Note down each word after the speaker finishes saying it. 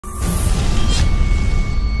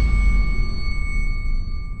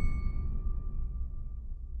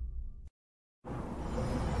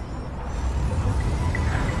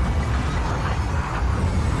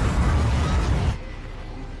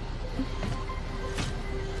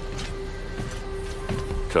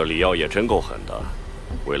这李耀也真够狠的，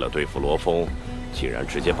为了对付罗峰，竟然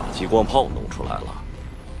直接把激光炮弄出来了。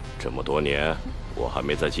这么多年，我还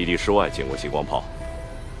没在基地室外见过激光炮。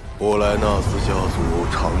波莱纳斯家族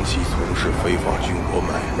长期从事非法军火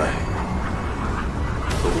买卖，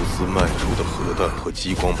走私卖出的核弹和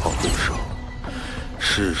激光炮不少，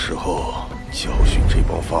是时候教训这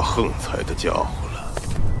帮发横财的家伙了。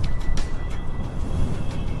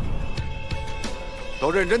都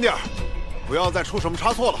认真点儿，不要再出什么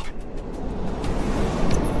差错了。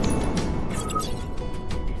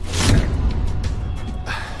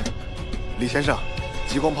李先生，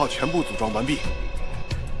激光炮全部组装完毕。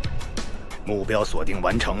目标锁定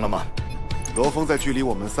完成了吗？罗峰在距离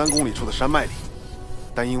我们3公里处的山脉里，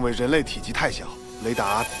但因为人类体积太小，雷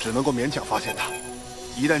达只能够勉强发现它。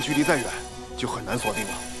一旦距离再远，就很难锁定了。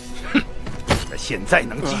哼，那现在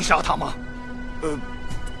能击杀他吗？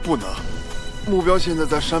不能。目标现在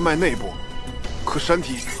在山脉内部，可山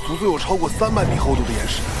体足足有超过3万米厚度的岩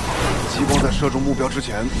石，激光在射中目标之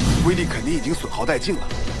前，威力肯定已经损耗殆尽了。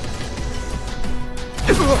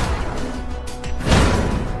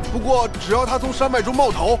不过，只要他从山脉中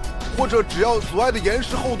冒头，或者只要阻碍的岩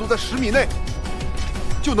石厚度在10米内，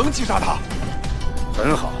就能击杀他。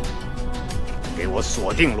很好，给我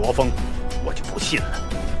锁定罗峰，我就不信了，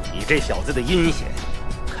你这小子的阴险，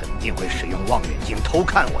肯定会使用望远镜偷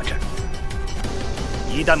看我这儿。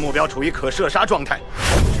一旦目标处于可射杀状态，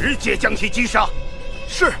直接将其击杀。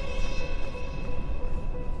是。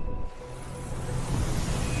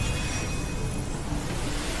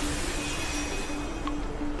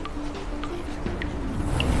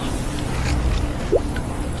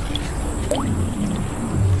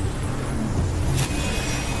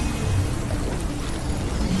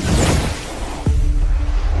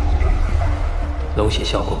龙血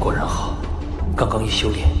效果果然好，刚刚一修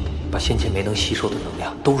炼，把先前没能吸收的能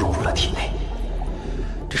量都融入了体内。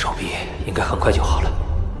这手臂应该很快就好了。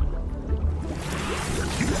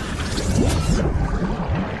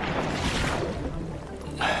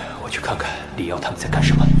我去看看李瑶他们在干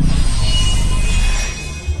什么。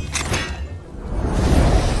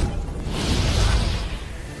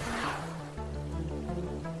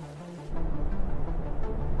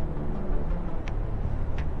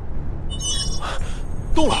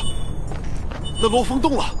动了，那罗峰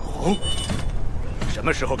动了。哦，什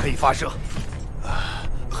么时候可以发射？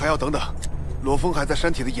还要等等，罗峰还在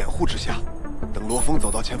山体的掩护之下。等罗峰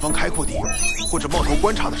走到前方开阔地，或者冒头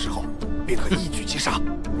观察的时候，便可一举击杀。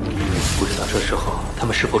不知道这时候他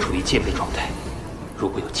们是否处于戒备状态？如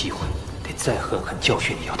果有机会，得再狠狠教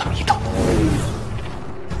训你要他们一通。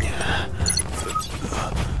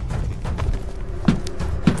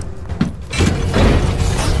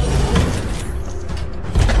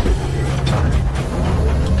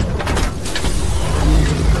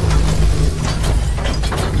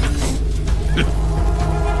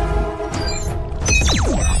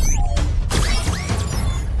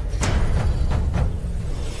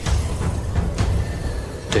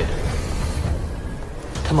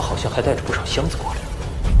还带着不少箱子过来，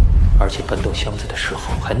而且搬动箱子的时候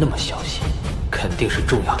还那么小心，肯定是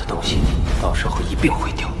重要的东西，到时候一并毁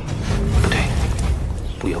掉。不对，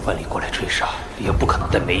不远万里过来追杀，李耀不可能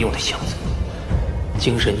带没用的箱子。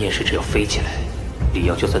精神念石只要飞起来，李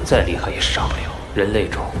耀就算再厉害也杀不了。人类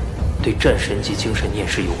中对战神级精神念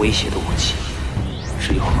石有威胁的武器，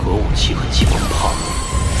只有核武器和激光炮。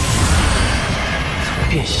从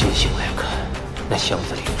变形性来看，那箱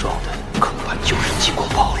子里装的恐怕就是激光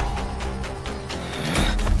炮了。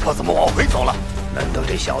他怎么往回走了？难道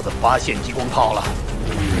这小子发现激光炮了？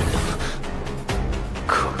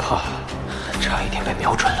可怕，差一点被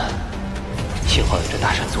瞄准了。幸好有这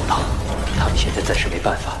大山阻挡，他们现在暂时没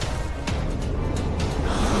办法。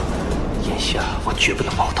眼下我绝不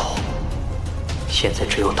能冒头，现在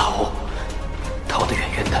只有逃，逃得远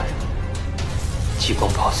远的。激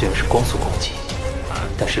光炮虽然是光速攻击，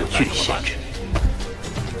但是有距离限制，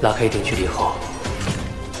拉开一定距离后，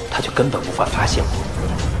他就根本无法发现我。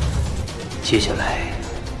接下来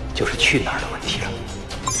就是去哪儿的问题了。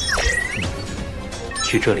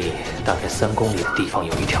距这里大概3公里的地方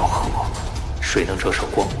有一条河，水能折射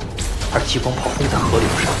光，而激光炮封在河流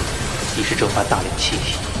上，一是蒸发大量气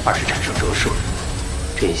体，二是产生折射，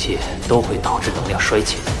这些都会导致能量衰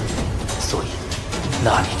减，所以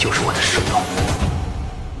那里就是我的生路。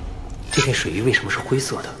这片水域为什么是灰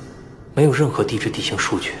色的？没有任何地质地形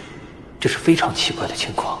数据，这是非常奇怪的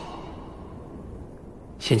情况。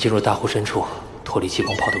先进入大湖深处，脱离激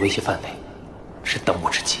光炮的威胁范围，是当务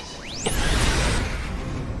之急。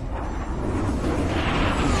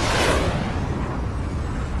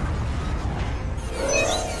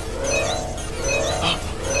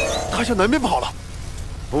他向南边跑了。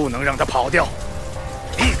不能让他跑掉，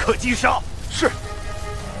立刻击杀。是。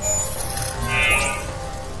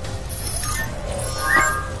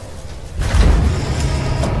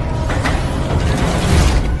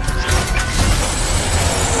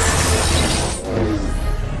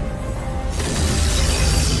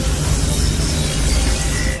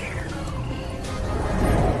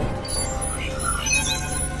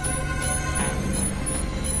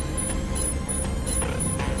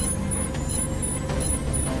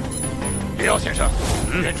廖先生，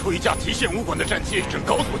远处一架极限武馆的战机正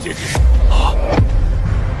高速接近。啊！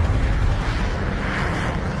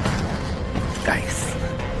该死！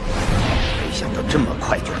没想到这么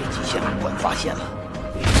快就被极限武馆发现了。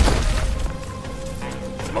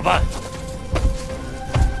怎么办？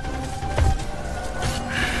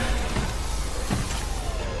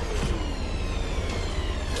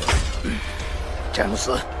詹姆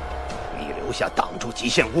斯，你留下挡住极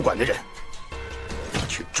限武馆的人，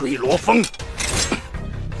去追罗峰。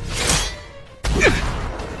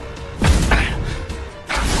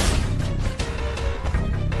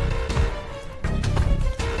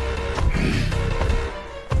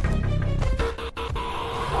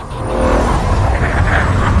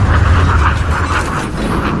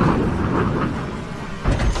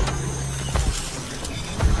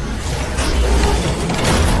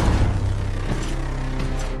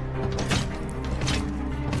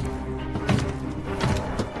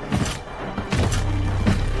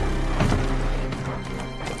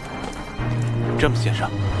詹姆斯先生，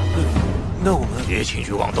那我们别轻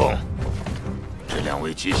举妄动。这2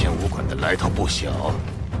位极限武馆的来头不小，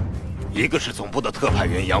一个是总部的特派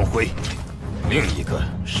员杨辉，另一个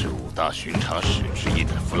是5大巡查使之一的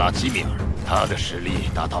弗拉基米尔，他的实力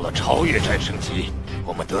达到了超越战胜级，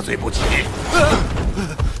我们得罪不起。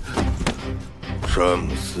詹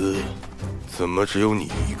姆斯，怎么只有你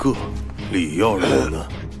一个？里奥人呢？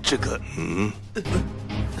这个，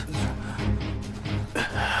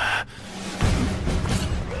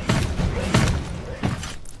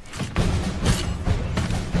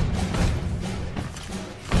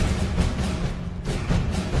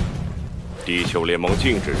地球联盟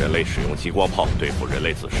禁止人类使用激光炮对付人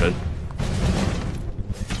类自身。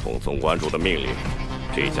奉总馆主的命令，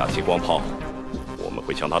这架激光炮我们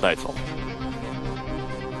会将它带走，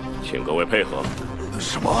请各位配合。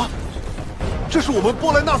什么？这是我们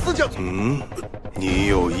波莱纳斯将军。你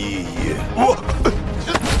有异议？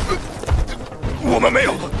我们没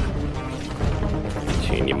有。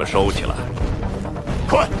请你们收起来。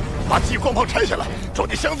快，把激光炮拆下来，装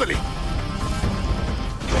进箱子里。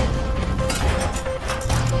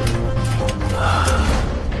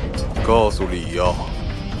告诉里奥，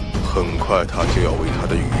很快他就要为他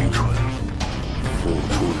的愚蠢付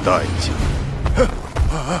出代价。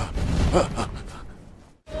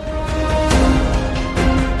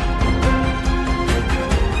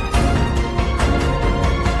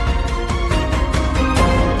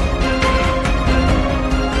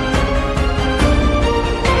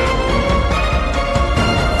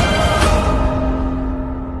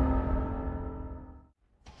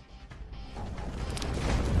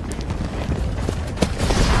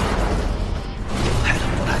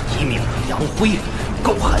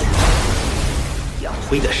够狠！杨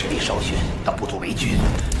辉的实力稍逊，倒不足为惧。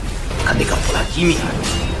可那个弗拉基米尔，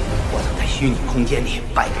我曾在虚拟空间里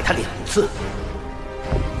败给他2次。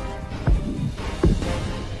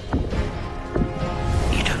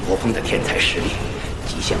以这罗峰的天才实力，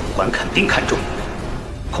极限武馆肯定看中。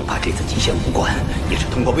恐怕这次极限武馆也是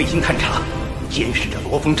通过卫星探查，监视着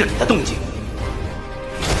罗峰这里的动静。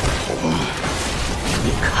红，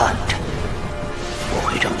你看着。我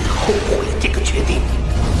会让你后悔这个决定。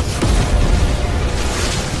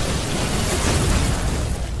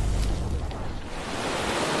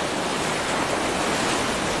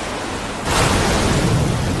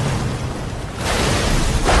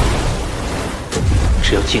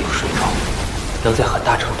只要进入水中，能在很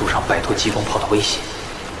大程度上摆脱激光炮的威胁。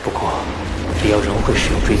不过，里奥仍会使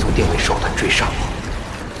用追踪定位手段追上我。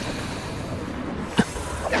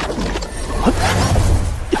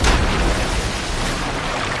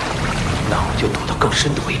那我就躲到更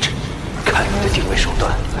深的位置，看你的定位手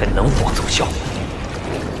段还能否奏效。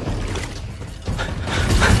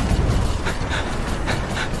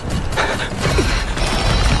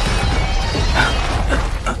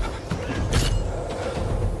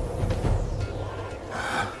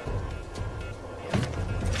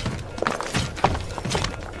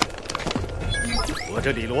我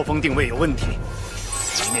这里罗峰定位有问题，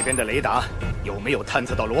你那边的雷达有没有探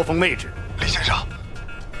测到罗峰位置？李先生。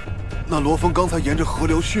那罗峰刚才沿着河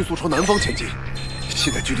流迅速朝南方前进，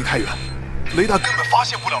现在距离太远，雷达根本发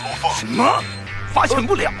现不了罗峰。什么？发现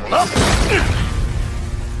不了了。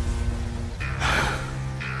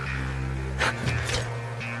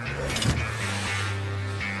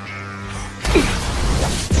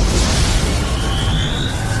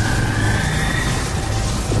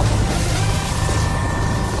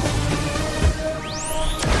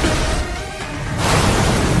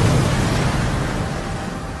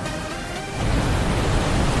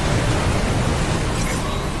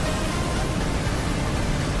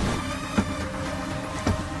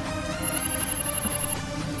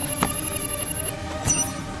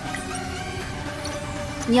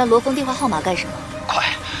你要罗峰电话号码干什么？快，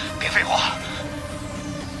别废话！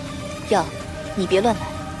要，你别乱来。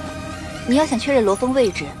你要想确认罗峰位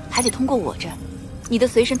置，还得通过我这儿。你的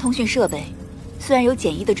随身通讯设备虽然有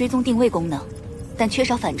简易的追踪定位功能，但缺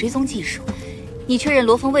少反追踪技术。你确认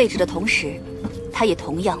罗峰位置的同时，他也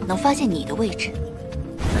同样能发现你的位置。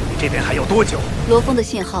那你这边还有多久？罗峰的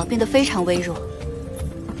信号变得非常微弱，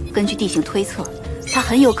根据地形推测，他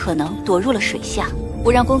很有可能躲入了水下。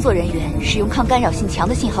我让工作人员使用抗干扰性强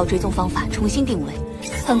的信号追踪方法重新定位，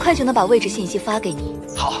很快就能把位置信息发给你。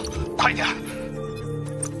好，快点！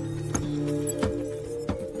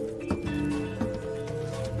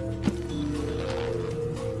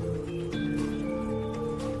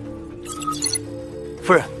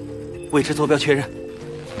夫人，位置坐标确认。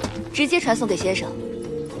直接传送给先生。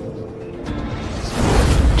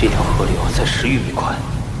这条河流才10余米宽，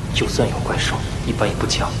就算有怪兽，一般也不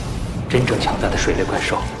强。真正强大的水类怪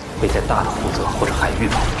兽会在大的湖泽或者海域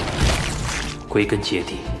跑。归根结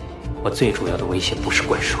底，我最主要的威胁不是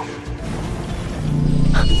怪兽。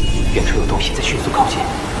远处有东西在迅速靠近，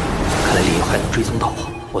看来李瑶还能追踪到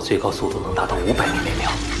我。我最高速度能达到500米每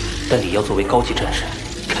秒，但李瑶作为高级战士，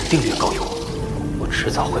肯定远高于我。我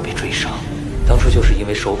迟早会被追上。当初就是因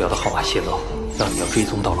为手表的号码泄露，让李瑶追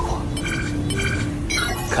踪到了我。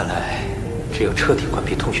看来只有彻底关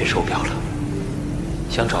闭通讯手表了。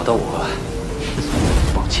想找到我，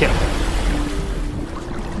抱歉了。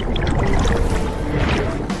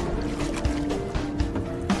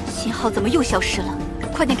信号怎么又消失了？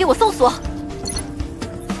快点给我搜索！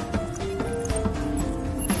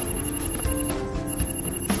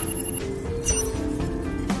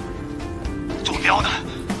坐标呢？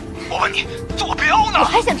我问你，坐标呢？我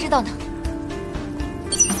还想知道呢。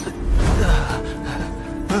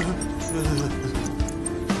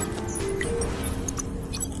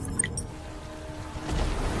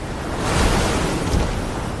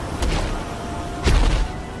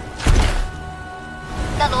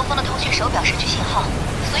但罗峰的通讯手表失去信号，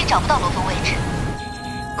所以找不到罗峰位置。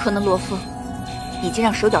可能罗峰已经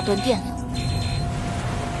让手表断电了。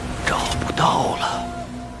找不到了。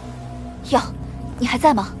耀，你还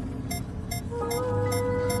在吗？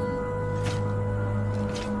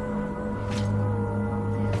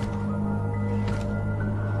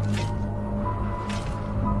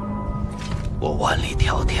我万里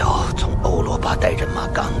迢迢从欧罗巴带人马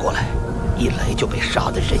赶过来，一来就被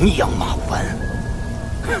杀得人仰马翻。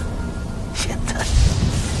哼，现在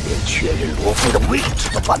连确认罗峰的位置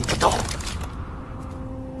都办不到。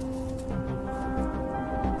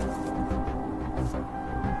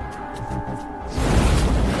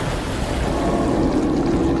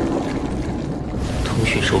通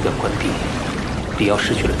讯手表关闭，李瑶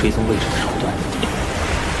失去了追踪位置的手段。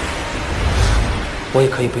我也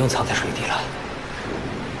可以不用藏在水底了。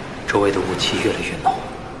周围的雾气越来越浓，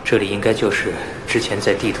这里应该就是之前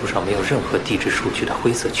在地图上没有任何地质数据的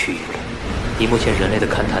灰色区域了。以目前人类的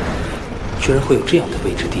勘探能力，居然会有这样的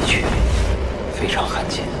未知地区，非常罕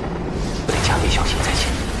见。我得加倍小心才行。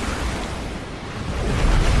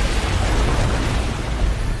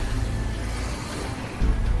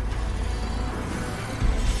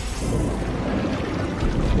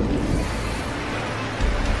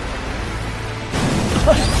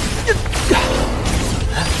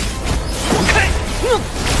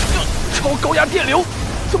超高压电流，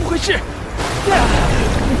怎么回事？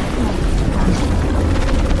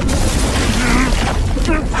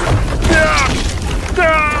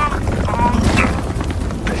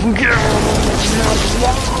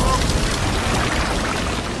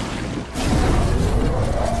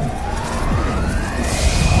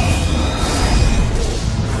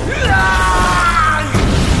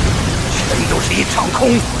全都是一场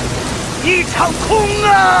空，一场空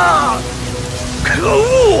啊！可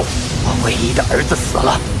恶！我唯一的儿子死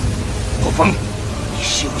了，罗峰，你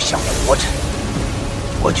休想活着！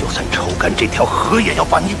我就算抽干这条河，也要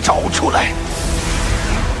把你找出来。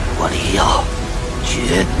我李耀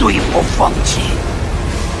绝对不放弃。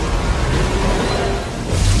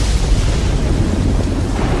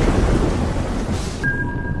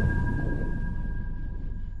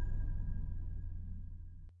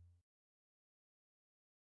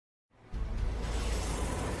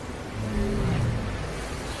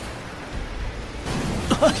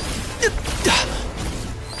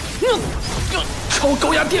超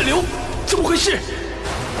高压电流，怎么回事？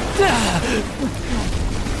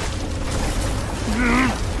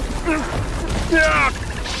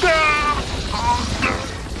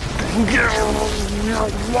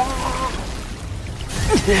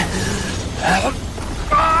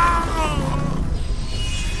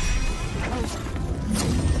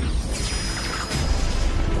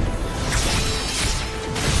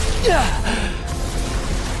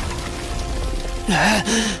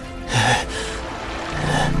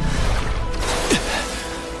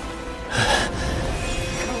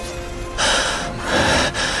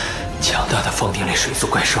强大的放电类水族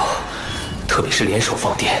怪兽，特别是联手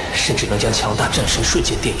放电，甚至能将强大战神瞬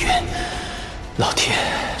间电晕。老天，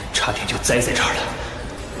差点就栽在这儿了。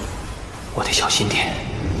我得小心点，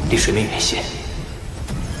离水面远些。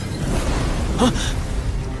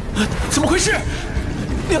怎么回事？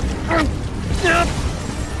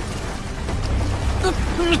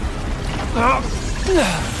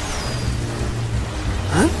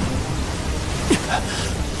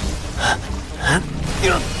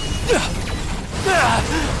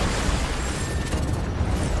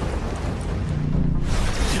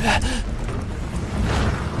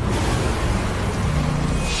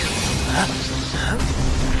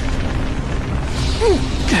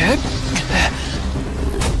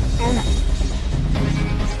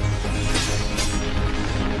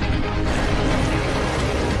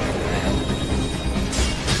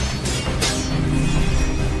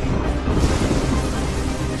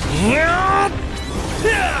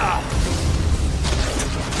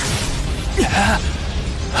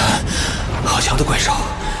好强的怪兽，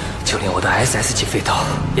就连我的 SS 级飞刀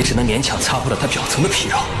也只能勉强擦破了它表层的皮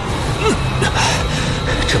肉。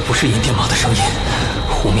这不是银电蟒的声音，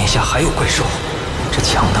湖面下还有怪兽。这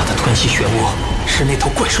强大的吞噬漩涡是那头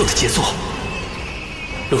怪兽的杰作。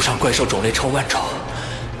陆上怪兽种类超万种，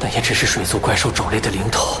但也只是水族怪兽种类的零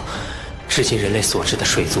头。至今人类所知的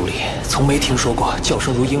水族里，从没听说过叫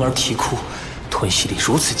声如婴儿啼哭、吞噬力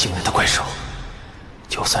如此惊人的怪兽。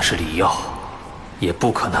就算是里奥，也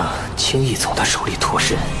不可能轻易从他手里脱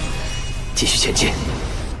身。继续前进，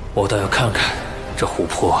我倒要看看这湖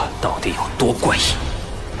泊到底有多怪异。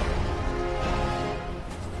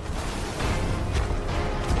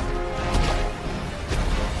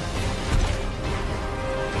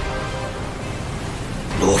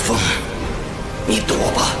罗峰，你躲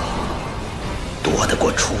吧，躲得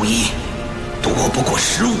过初一，躲不过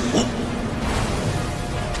15。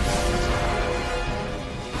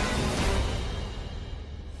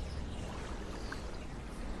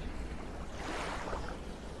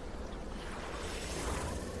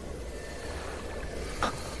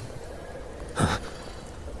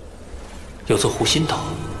有座湖心岛，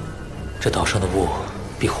这岛上的雾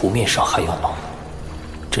比湖面上还要浓，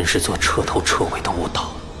真是座彻头彻尾的雾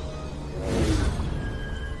岛。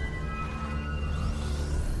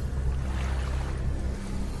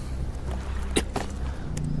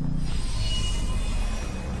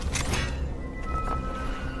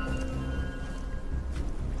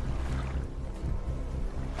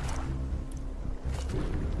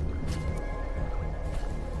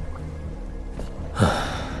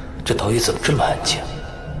这岛屿怎么这么安静？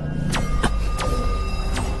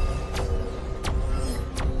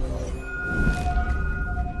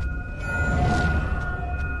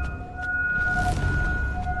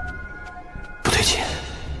不对劲，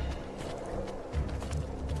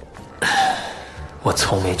我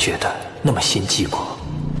从没觉得那么心悸过。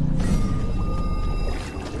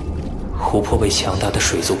湖泊被强大的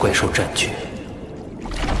水族怪兽占据，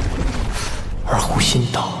而湖心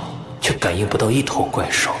岛却感应不到一头怪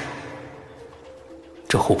兽。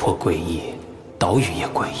这湖泊诡异，岛屿也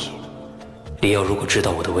诡异。里奥如果知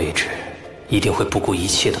道我的位置，一定会不顾一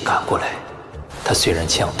切地赶过来。他虽然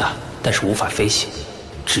强大，但是无法飞行，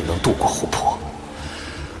只能渡过湖泊。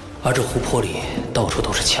而这湖泊里到处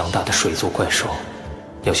都是强大的水族怪兽，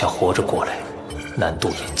要想活着过来，难度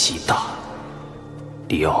也极大。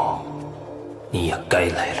里奥，你也该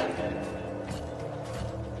来了。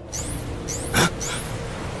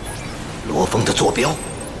罗峰的坐标。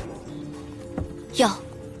要，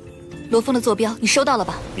罗峰的坐标你收到了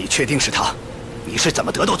吧？你确定是他？你是怎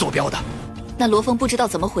么得到坐标的？那罗峰不知道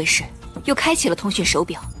怎么回事，又开启了通讯手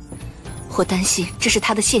表。我担心这是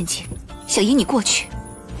他的陷阱，想引你过去。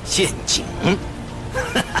陷阱？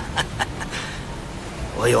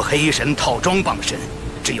我有黑神套装傍身，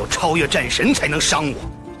只有超越战神才能伤我。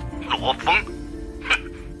罗峰，哼，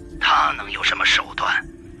他能有什么手段？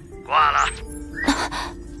挂了。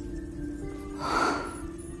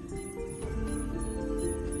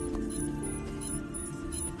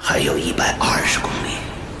还有120公里，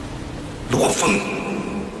罗峰，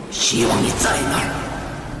希望你在那儿。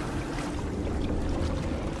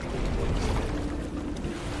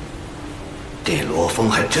峰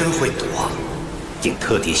还真会躲，竟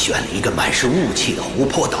特地选了一个满是雾气的湖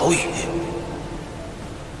泊岛屿。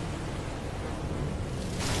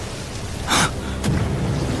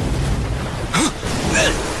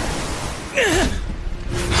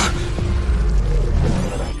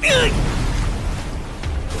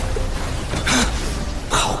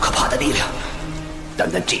好可怕的力量！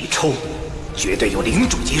单单这一抽，绝对有领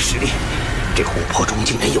主级实力。这湖泊中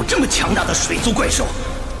竟然有这么强大的水族怪兽！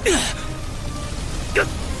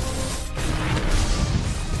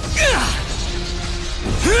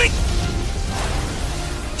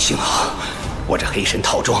幸好我这黑神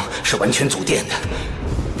套装是完全阻电的。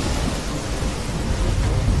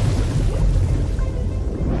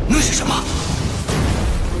那是什么？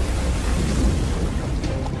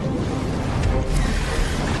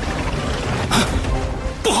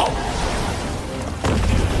不好！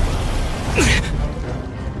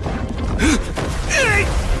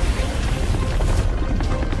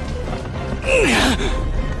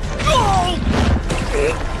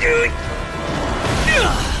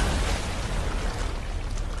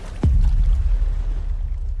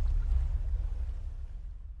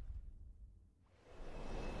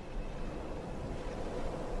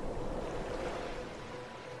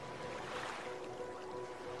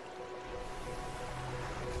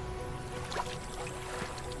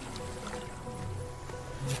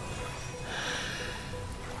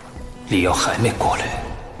李瑶还没过来，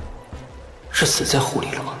是死在湖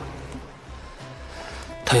里了吗？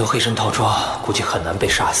他有黑神套装，估计很难被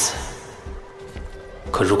杀死。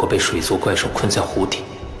可如果被水族怪兽困在湖底，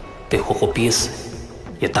被活活憋死，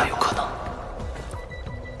也大有可能。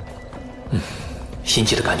心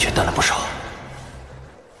悸的感觉淡了不少。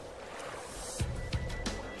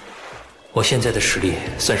我现在的实力，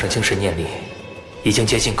算上精神念力，已经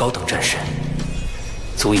接近高等战神，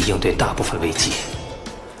足以应对大部分危机。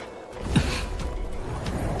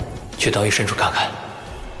去岛屿深处看看。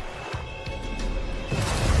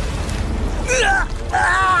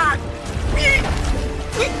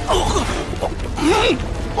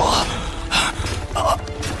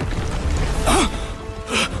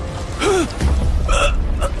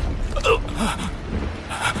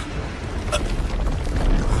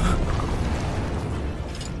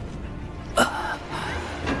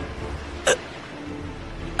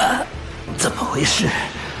怎么回事？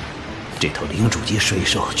这头领主级水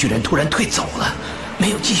兽居然突然退走了，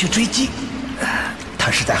没有继续追击。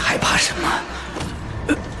他是在害怕什么？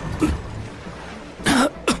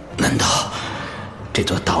难道这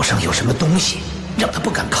座岛上有什么东西让他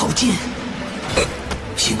不敢靠近？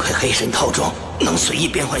幸亏黑神套装能随意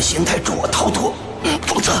变换形态助我逃脱，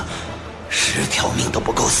否则10条命都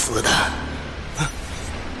不够死的。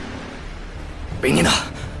贝妮娜，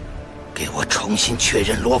给我重新确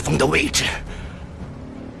认罗峰的位置。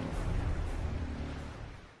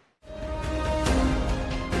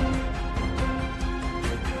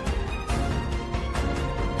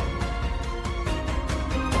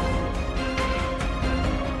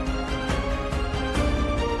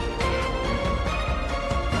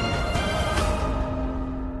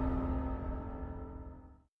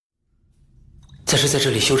暂时在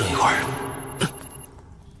这里休整一会儿。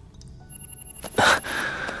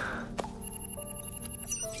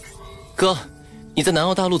哥，你在南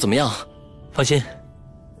澳大陆怎么样？放心，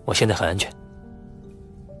我现在很安全。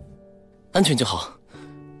安全就好。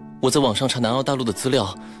我在网上查南澳大陆的资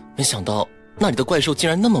料，没想到那里的怪兽竟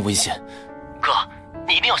然那么危险。哥，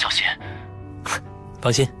你一定要小心。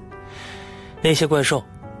放心，那些怪兽，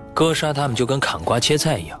割杀它们就跟砍瓜切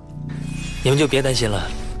菜一样，你们就别担心了。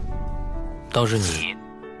倒是你，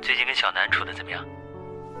最近跟小南处的怎么样？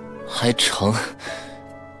还成，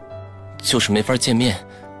就是没法见面。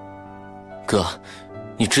哥，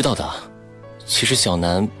你知道的，其实小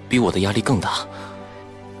南比我的压力更大。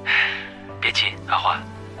别急，阿华，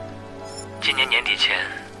今年年底前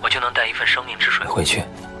我就能带一份生命之水回去，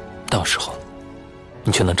到时候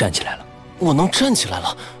你就能站起来了。我能站起来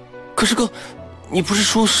了？可是哥，你不是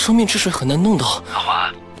说生命之水很难弄到？阿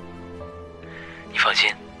华，你放心，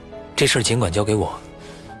这事儿尽管交给我，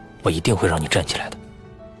我一定会让你站起来的。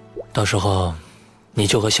到时候，你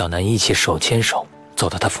就和小南一起手牵手走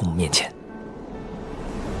到他父母面前。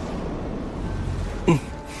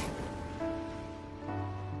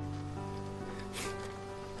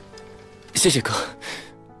谢谢哥。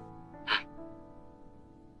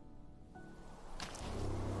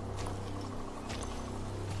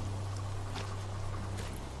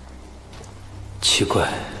奇怪，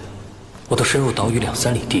我都深入岛屿2、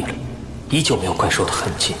3里地了，依旧没有怪兽的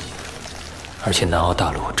痕迹。而且南澳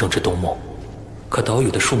大陆正值冬末，可岛屿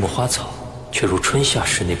的树木花草却如春夏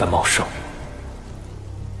时那般茂盛。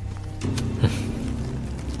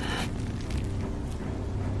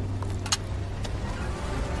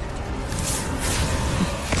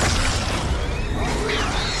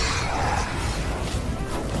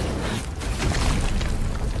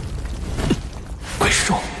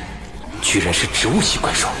兽，居然是植物系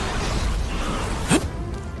怪兽。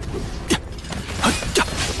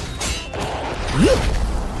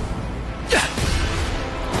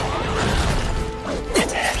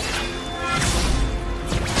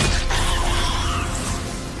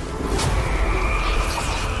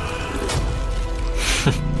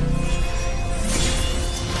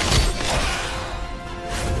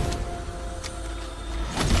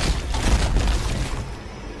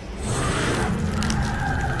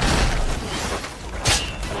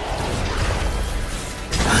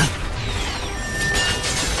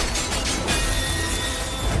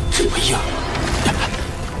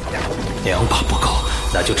2把不够，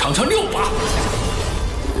那就尝尝6把。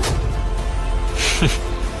哼！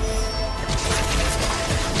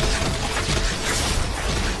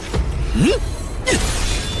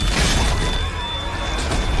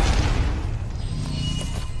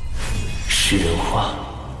食人花，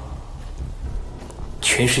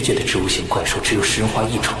全世界的植物型怪兽只有食人花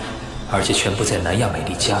1种，而且全部在南亚美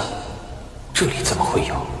利加。这里怎么会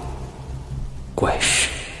有怪石？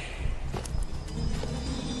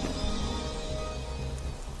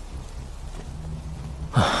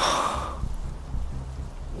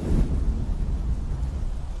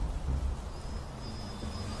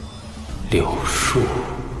柳树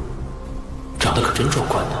长得可真壮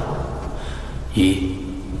观呢！1、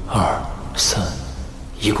2、3，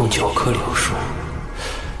一共9棵柳树。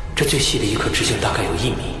这最细的一棵直径大概有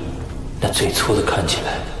1米，那最粗的看起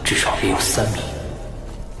来至少也有3米。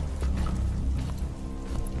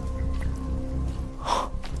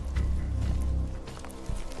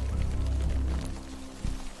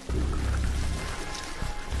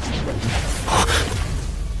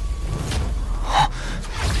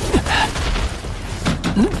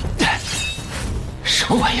什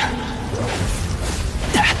么玩意儿？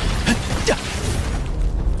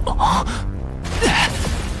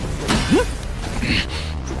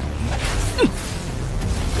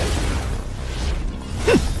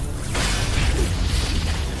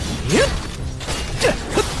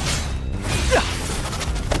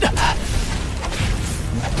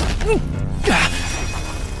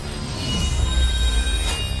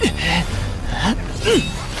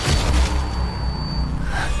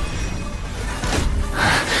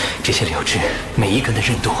这些柳枝每一根的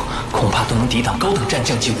韧度，恐怕都能抵挡高等战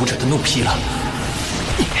将级武者的怒劈了。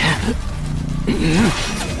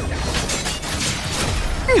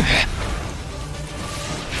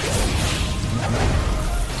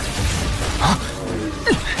啊！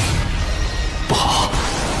不好！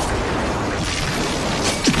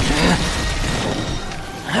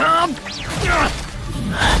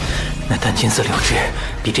那淡金色柳枝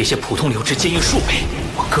比这些普通柳枝坚硬数倍，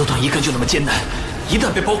我割断一根就那么艰难。一旦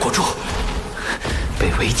被包裹住，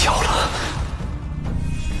被围剿了。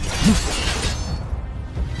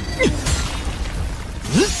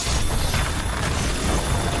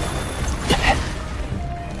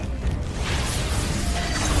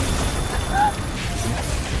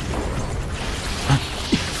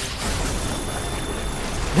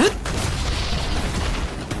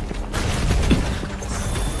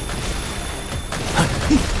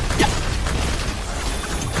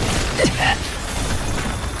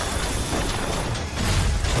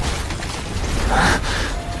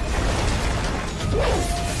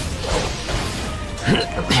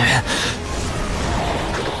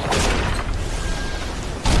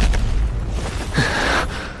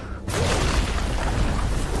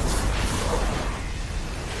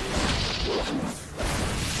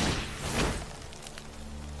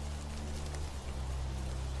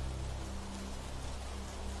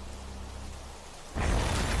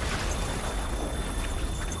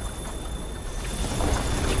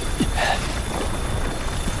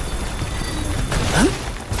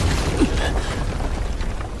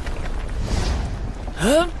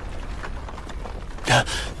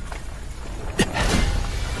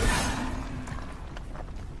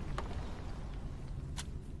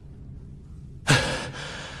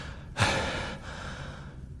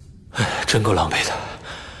真够狼狈的，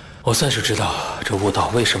我算是知道这雾岛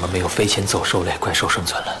为什么没有飞禽走兽类怪兽生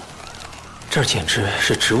存了。这儿简直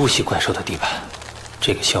是植物系怪兽的地盘，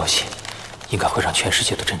这个消息应该会让全世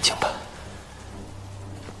界都震惊吧。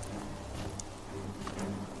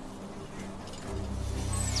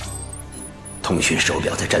通讯手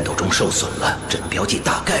表在战斗中受损了，只能标记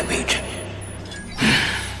大概位置。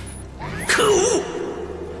可恶！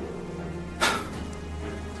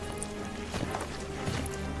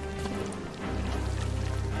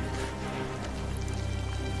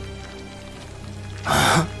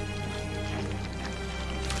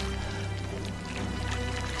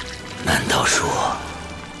难道说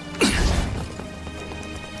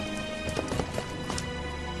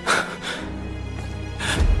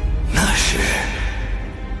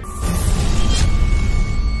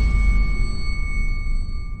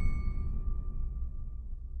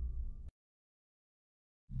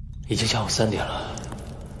已经下午3点了，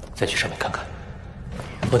再去上面看看。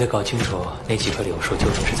我得搞清楚那几棵柳树究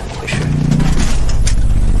竟是怎么回事。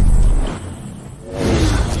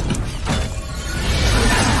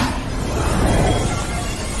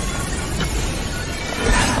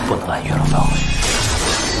不能按月亮范围，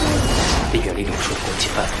得远离柳树的攻击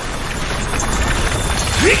范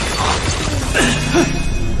围。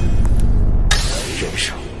人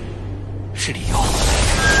手是理由。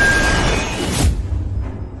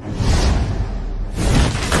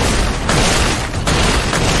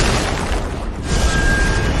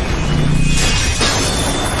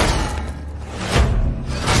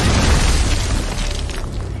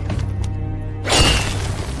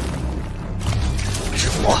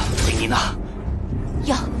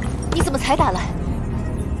才打来，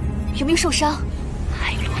有没有受伤？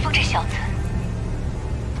还有罗峰这小子。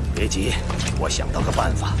别急，我想到个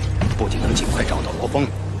办法，不仅能尽快找到罗峰，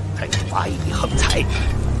还能发一笔横财。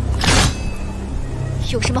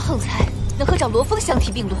有什么横财能和找罗峰相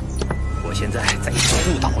提并论？我现在在一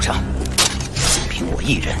个雾岛上，仅凭我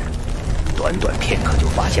一人，短短片刻就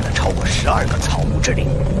发现了超过12个草木之灵。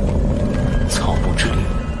草木之灵？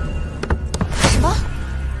什么？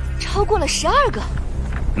超过了12个？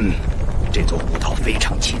这座雾岛非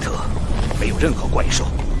常奇特，没有任何怪兽，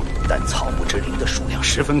但草木之灵的数量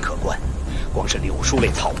十分可观。光是柳树类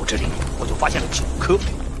草木之灵，我就发现了9颗，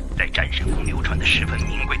在战神宫流传的十分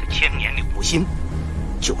名贵的千年柳木心，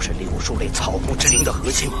就是柳树类草木之灵的核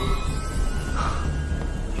心。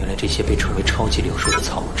原来这些被称为超级柳树的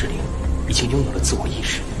草木之灵，已经拥有了自我意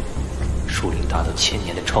识。树龄达到1000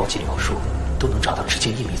年的超级柳树，都能长到直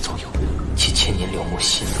径1米左右，其千年柳木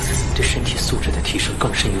心对身体素质的提升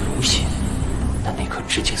更甚于如血。那颗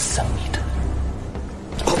直径3米的，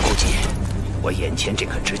我估计我眼前这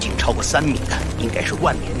棵直径超过3米的，应该是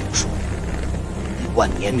万年柳树。万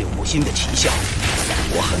年柳木心的奇效，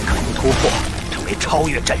我很可能突破，成为超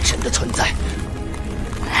越战神的存在。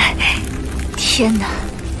天哪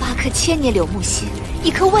！8颗千年柳木心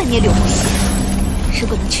，1颗万年柳木心，如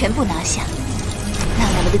果能全部拿下，那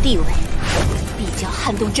样我的地位必将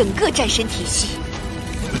撼动整个战神体系。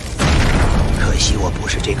可惜我不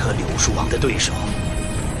是这棵柳树王的对手，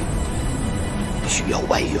需要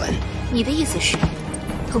外援。你的意思是，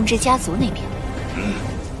通知家族那边？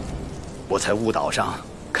我猜雾岛上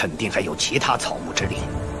肯定还有其他草木之灵，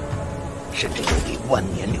甚至有比万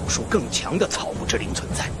年柳树更强的草木之灵存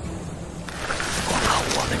在。光靠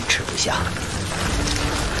我们吃不下，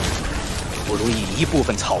不如以一部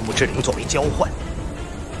分草木之灵作为交换，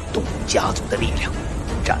动用家族的力量，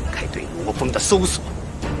展开对罗峰的搜索。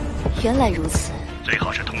原来如此，最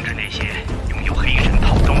好是通知那些拥有黑神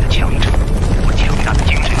套装的强者或强大的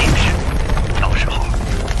精神力士，到时候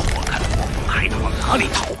我看罗峰还能往哪里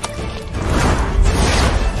逃。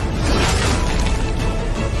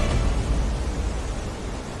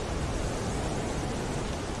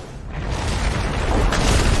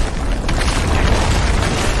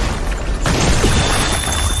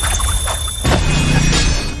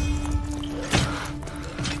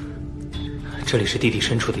这里是地底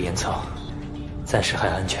深处的岩层，暂时还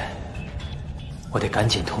安全。我得赶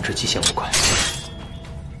紧通知极限武馆。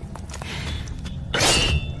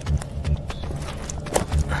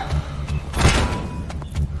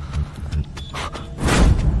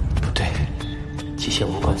不对，极限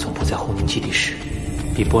武馆总部在后宁基地市，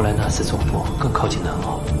比波莱纳斯总部更靠近南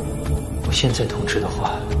欧。我现在通知的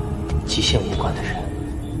话，极限武馆的人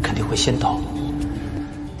肯定会先到。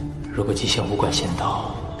如果极限武馆先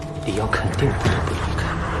到，李瑶肯定不得不离开，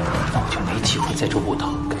那我就没机会在这雾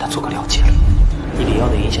岛跟他做个了结了。以李瑶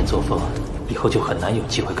的阴险作风，以后就很难有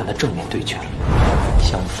机会跟他正面对决了。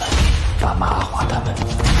相反，爸妈阿华他们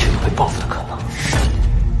就有被报复的可能。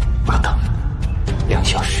我要等2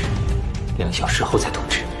小时，2小时后再通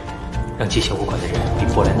知，让极限武馆的人比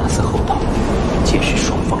波莱纳斯后到，届时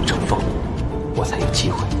双方争锋，我才有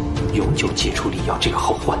机会永久解除李瑶这个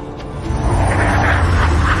后患。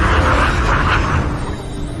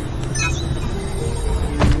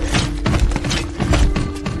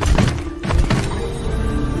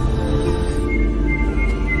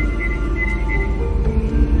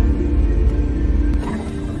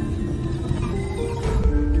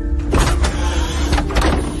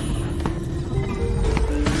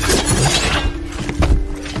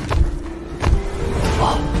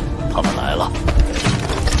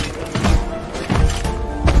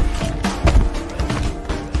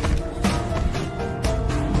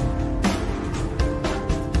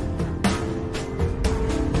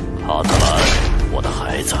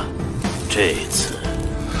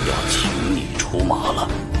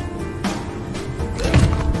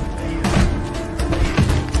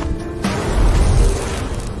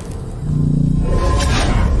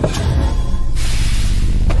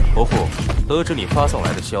得知你发送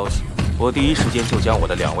来的消息，我第一时间就将我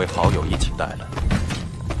的2位好友一起带来。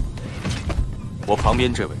我旁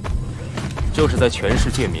边这位，就是在全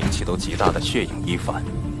世界名气都极大的血影一番。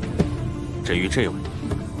至于这位，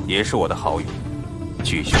也是我的好友，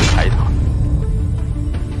巨熊凯塔。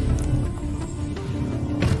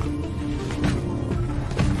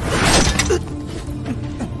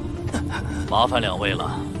麻烦2位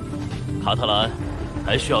了，卡特兰，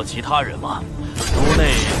还需要其他人吗？族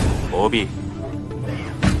内不必，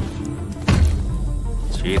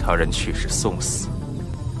其他人去是送死，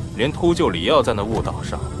连秃鹫里奥在那雾岛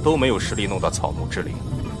上都没有实力弄到草木之灵，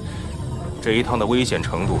这一趟的危险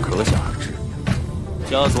程度可想而知。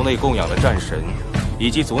家族内供养的战神，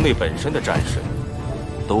以及族内本身的战神，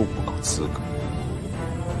都不够资格。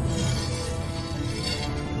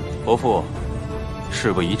伯父，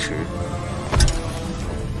事不宜迟。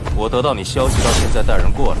我得到你消息到现在带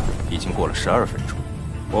人过来，已经过了12分钟，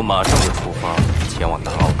我马上就出发前往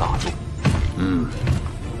南澳大陆。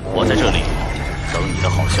我在这里等你的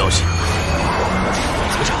好消息。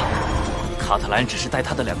族长，卡特兰只是带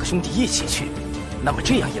他的2个兄弟一起去，那么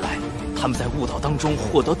这样一来，他们在雾岛当中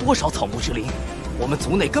获得多少草木之灵，我们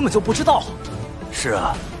族内根本就不知道。是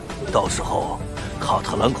啊，到时候卡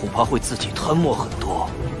特兰恐怕会自己吞没很多，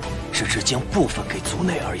只是将部分给族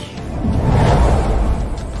内而已。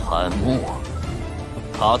贪墨，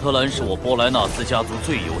卡特兰是我波莱纳斯家族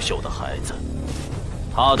最优秀的孩子，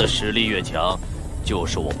他的实力越强，就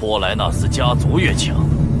是我波莱纳斯家族越强。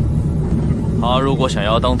他如果想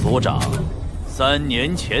要当族长，3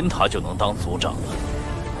年前他就能当族长了。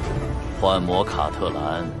幻魔卡特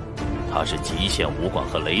兰，他是极限武馆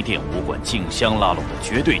和雷电武馆竞相拉拢的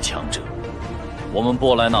绝对强者。我们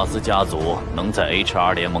波莱纳斯家族能在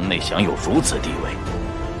HR 联盟内享有如此地位，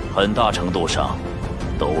很大程度上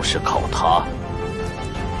都是靠他。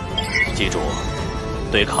记住，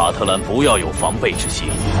对卡特兰不要有防备之心，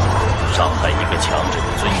伤害一个强者的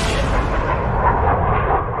尊严，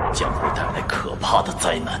将会带来可怕的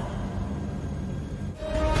灾难。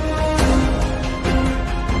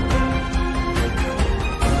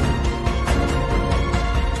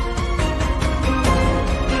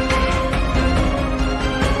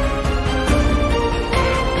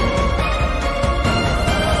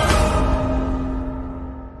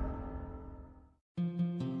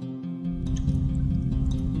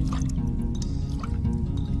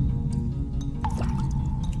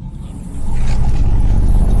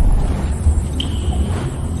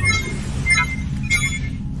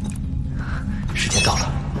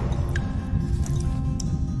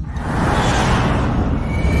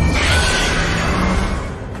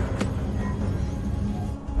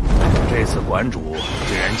馆主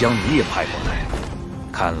竟然将你也派过来，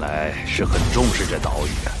看来是很重视这岛屿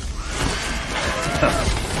啊！哼，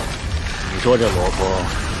你说这罗峰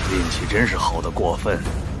运气真是好得过分，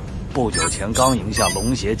不久前刚赢下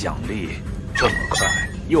龙血奖励，这么快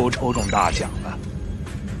又抽中大奖了。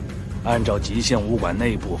按照极限武馆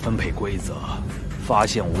内部分配规则，发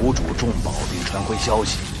现无主重宝并传回消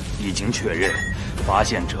息，已经确认发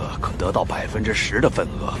现者可得到10%的份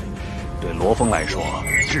额。对罗峰来说，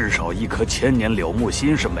至少1颗千年柳木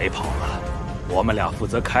心是没跑了。我们俩负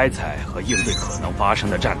责开采和应对可能发生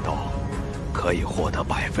的战斗，可以获得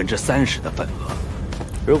30%的份额。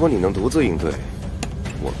如果你能独自应对，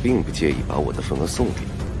我并不介意把我的份额送给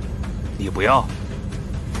你。你不要？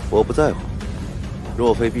我不在乎。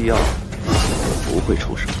若非必要，我不会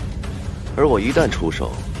出手。而我一旦出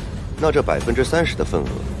手，那这30%的份额，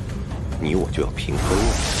你我就要平分了。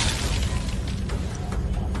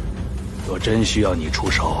若真需要你出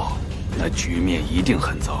手，那局面一定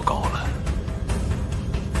很糟糕了。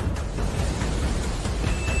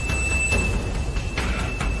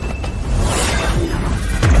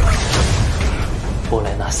波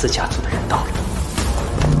莱纳斯家族的人到了。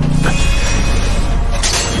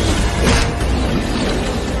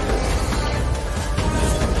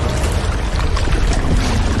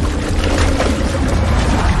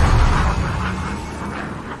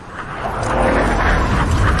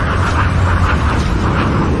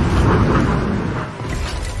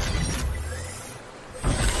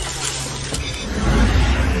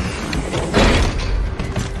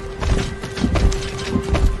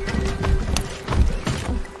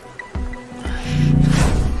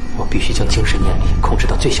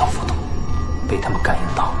最小幅度，被他们感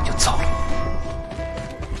应到就糟了。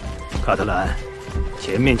卡特兰，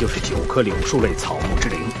前面就是9颗柳树类草木之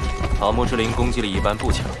灵。草木之灵攻击力一般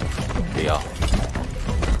不强，里奥，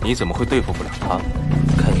你怎么会对付不了他？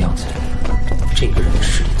看样子，这个人的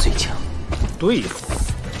实力最强。对付？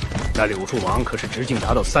那柳树王可是直径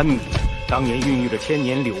达到3米，当年孕育着千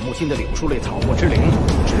年柳木心的柳树类草木之灵，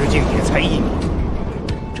直径也才1米。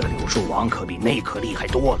这柳树王可比那可厉害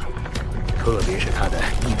多了，特别是它的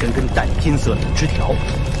一根根淡金色柳枝条，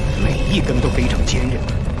每一根都非常坚韧，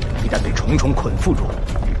一旦被重重捆缚住，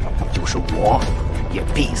就是我也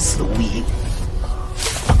必死无疑。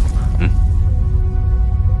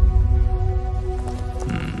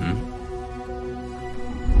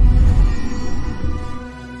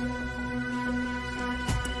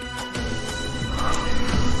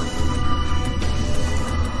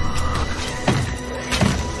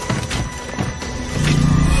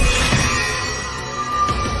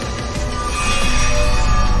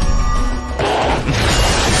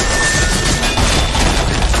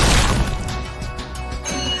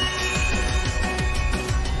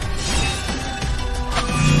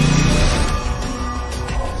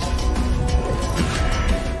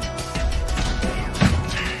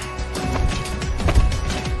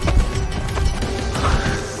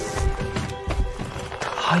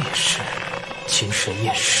他也是精神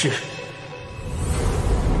验尸。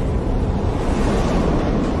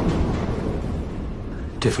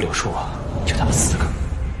对付柳树啊，就他们4个。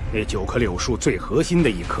那9棵柳树最核心的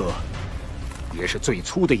一棵，也是最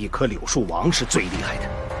粗的一棵柳树王是最厉害的，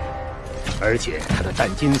而且它的淡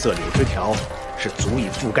金色柳枝条是足以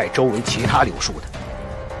覆盖周围其他柳树的，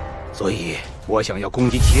所以我想要攻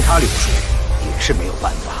击其他柳树也是没有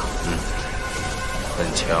办法。很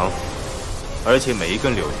强。而且每一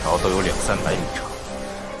根柳条都有200-300米长，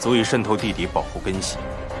足以渗透地底保护根系。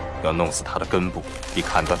要弄死它的根部，比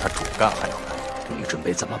砍断它主干还要难。你准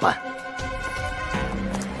备怎么办？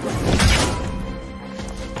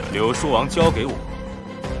柳树王交给我，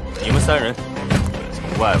你们3人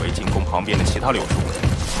从外围进攻旁边的其他柳树。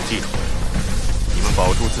记住，你们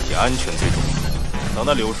保住自己安全最重要。等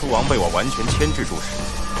到柳树王被我完全牵制住时，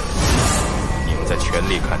你们再全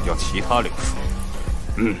力砍掉其他柳树。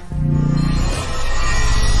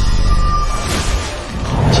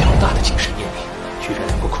好强大的精神念力，居然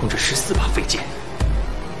能够控制14把飞剑。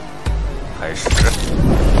开始。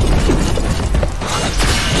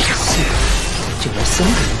竟然3个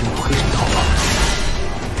人拥有黑神逃跑。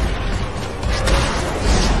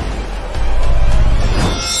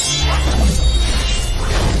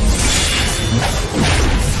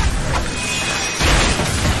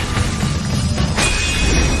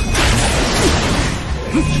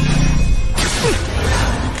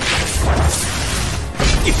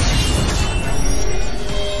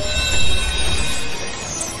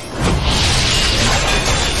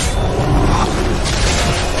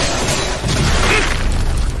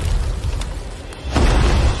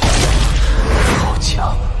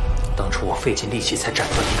费尽力气才斩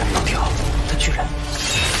断一根柳条，他居然……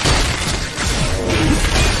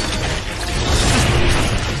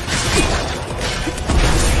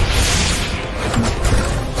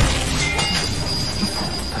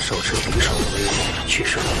他手持匕首的威力确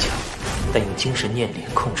实很强，但用精神念力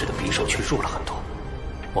控制的匕首却弱了很多。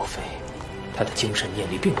莫非他的精神念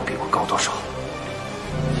力并不比我高多少？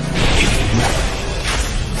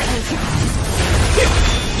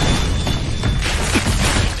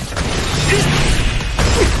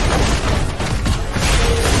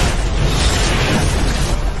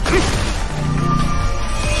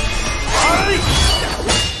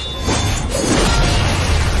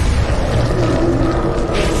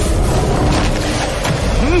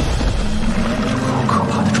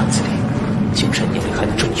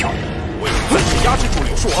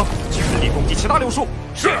其他柳树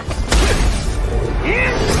是。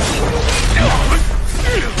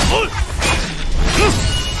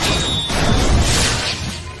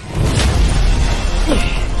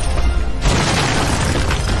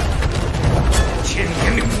千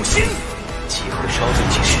年柳木心，机会稍纵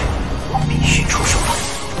即逝，我必须出手了。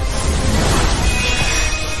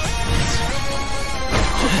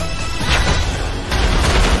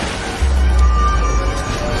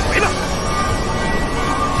回来！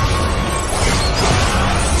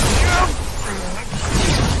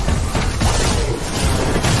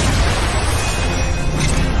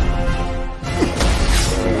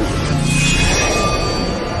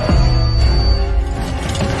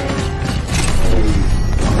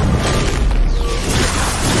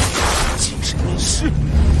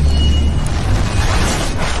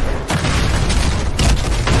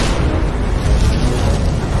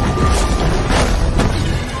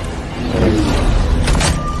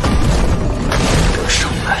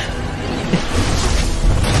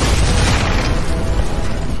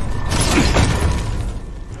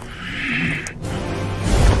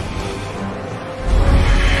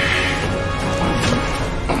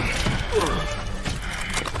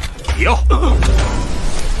要！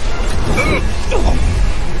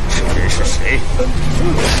这人是谁？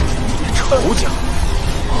你的仇家！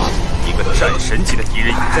一个战神级的敌人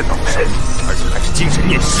也在岛上，而且还是精神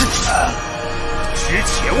念师。之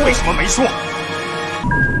前为什么没说？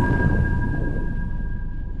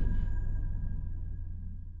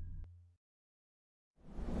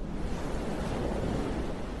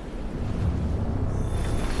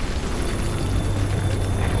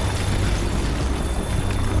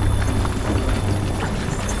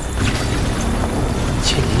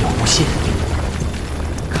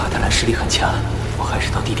实力很强，我还是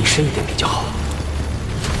到地底深一点比较好。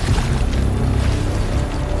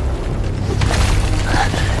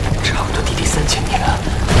差不多地底3000米了。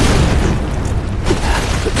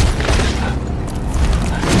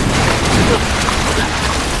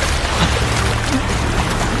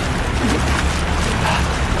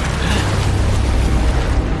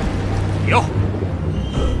哟，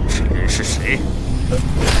这人是谁？你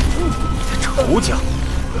的仇家！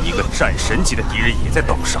一个战神级的敌人也在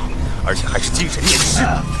岛上。而且还是精神念师，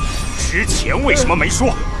之前为什么没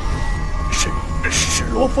说？是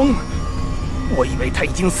罗峰，我以为他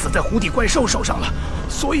已经死在湖底怪兽手上了，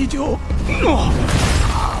所以就……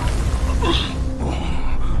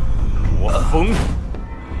罗峰，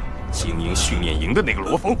精英训练营的那个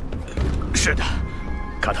罗峰。是的，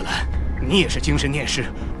卡特兰，你也是精神念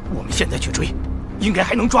师，我们现在去追，应该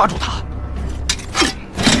还能抓住他。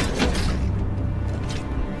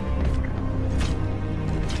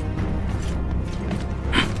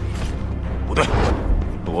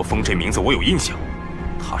罗峰这名字我有印象，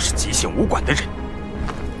他是极限武馆的人。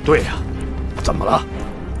对呀，怎么了？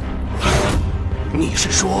你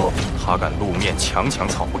是说他敢露面强抢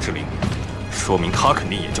草木之灵，说明他肯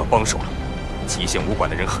定也叫帮手了。极限武馆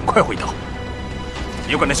的人很快会到，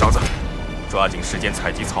别管那小子，抓紧时间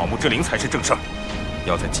采集草木之灵才是正事儿。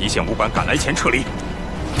要在极限武馆赶来前撤离。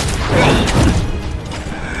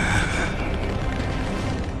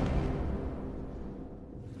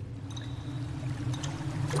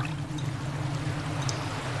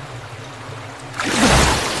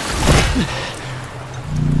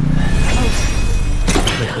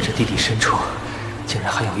地底深处竟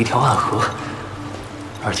然还有一条暗河，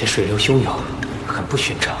而且水流汹涌，很不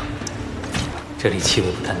寻常。这里气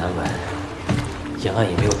味不太难闻，沿岸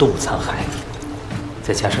也没有动物残骸，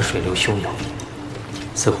再加上水流汹涌，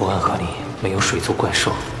似乎暗河里没有水族怪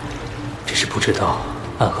兽，只是不知道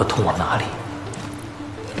暗河通往哪里。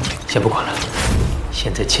先不管了，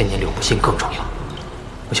现在千年柳木心更重要。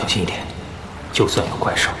我小心一点，就算有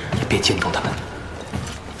怪兽，也别惊动他们。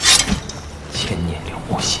千年柳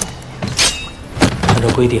木心。按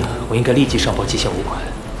照规定，我应该立即上报极限武馆，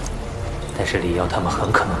但是李瑶他们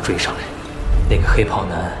很可能追上来。那个黑袍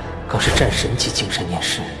男更是战神级精神念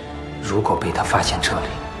师，如果被他发现这里，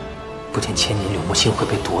不仅千年柳木心会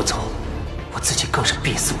被夺走，我自己更是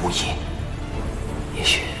必死无疑。也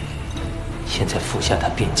许现在服下他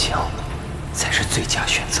变强，才是最佳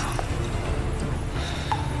选择。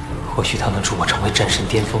或许他能助我成为战神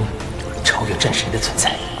巅峰，超越战神的存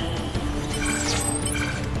在。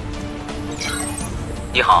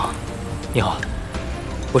你好，你好，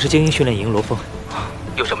我是精英训练营罗峰。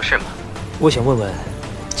有什么事吗？我想问问，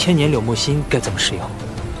千年柳木心该怎么使用？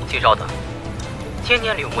请稍等。千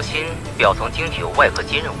年柳木心表层晶体，外壳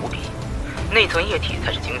坚韧无比，内层液体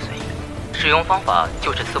才是精髓。使用方法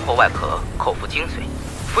就是刺破外壳，口服精髓。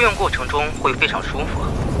服用过程中会非常舒服。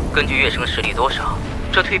根据跃升实力多少，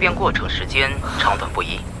这蜕变过程时间长短不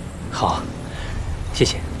一。好，谢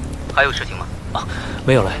谢。还有事情吗？啊，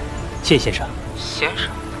没有了，谢谢先生。先生，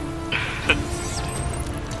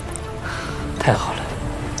太好了！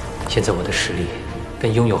现在我的实力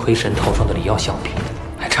跟拥有黑神套装的李耀相比，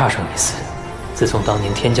还差上一丝。自从当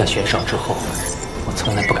年天价悬赏之后，我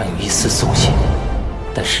从来不敢有一丝松懈。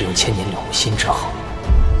但使用千年柳木心之后，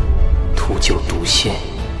屠救毒仙，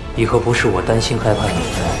以后不是我担心害怕你们，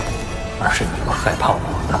而是你们害怕我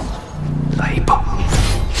了。来吧！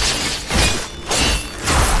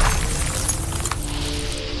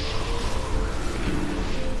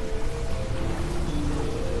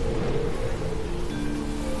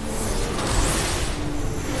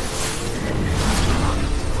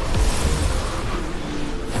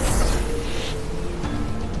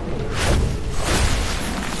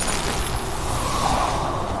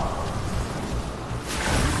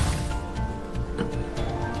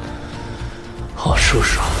好舒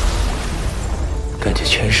爽，感觉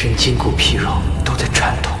全身筋骨皮肉都在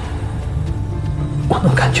颤动。我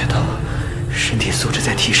能感觉到身体素质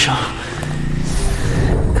在提升。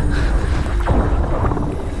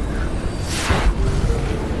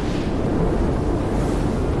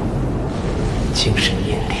精神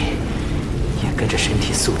念力跟着身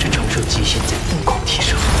体素质承受极限在疯狂提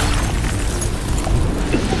升。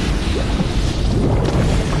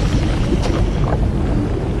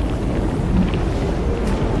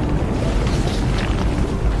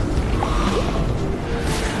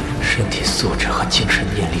身体素质和精神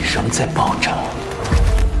念力仍在暴涨。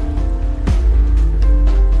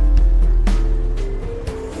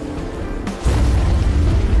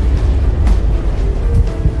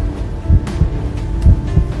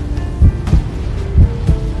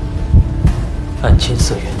暗金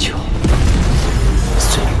色圆球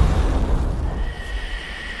碎入。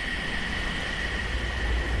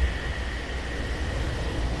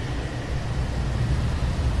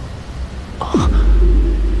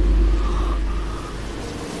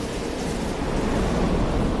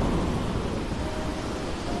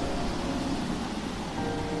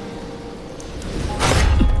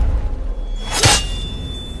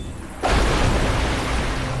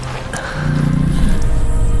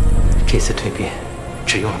这次蜕变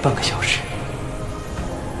只用了半个小时。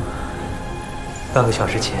半个小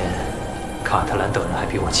时前，卡特兰等人还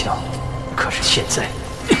比我强，可是现在，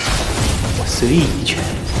我随意一拳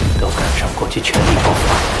都赶上过去全力爆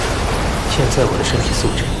发。现在我的身体素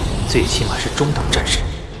质最起码是中等战神。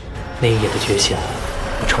那一夜的觉醒，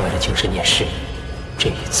我成为了精神念师。这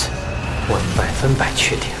一次，我100%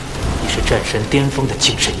确定你是战神巅峰的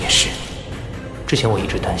精神念师。之前我一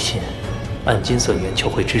直担心。暗金色圆球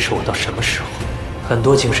会支持我到什么时候？很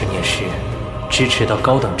多精神念师支持到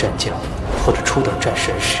高等战将或者初等战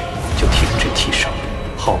神时就停止提升，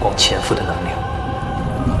耗光潜伏的能量。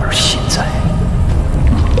而现在，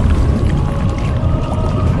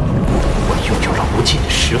我拥有了无尽的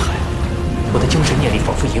识海，我的精神念力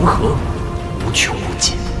仿佛银河，无穷无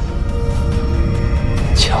尽，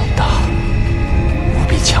强大，无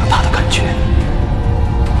比强大的感觉。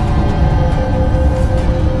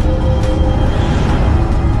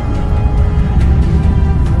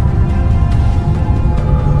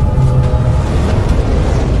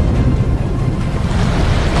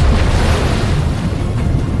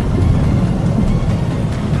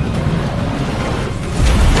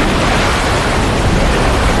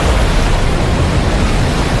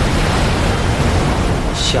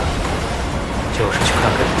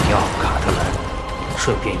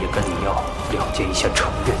顺便也跟里奥了解一下成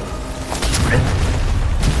员。主人，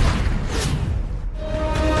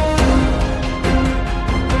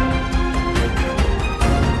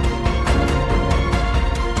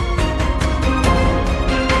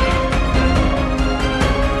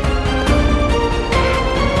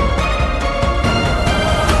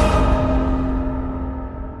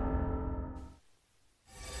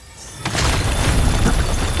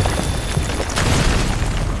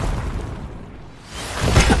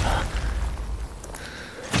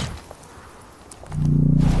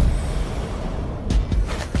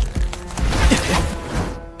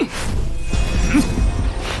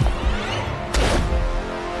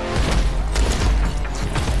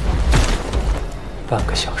半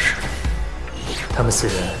个小时，他们4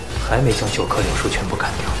人还没将9颗柳树全部干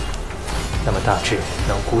掉，那么大致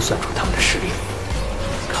能估算出他们的实力。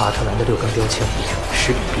卡特兰的6根标签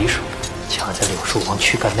实比匕首，卡在柳树王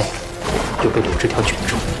躯干内，又被柳枝条卷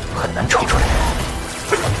住，很难抽出来。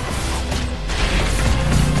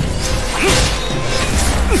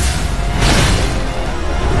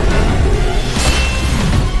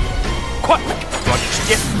快，抓紧时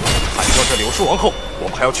间！砍掉这柳树王后，我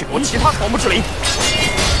们还要去夺其他草木之灵。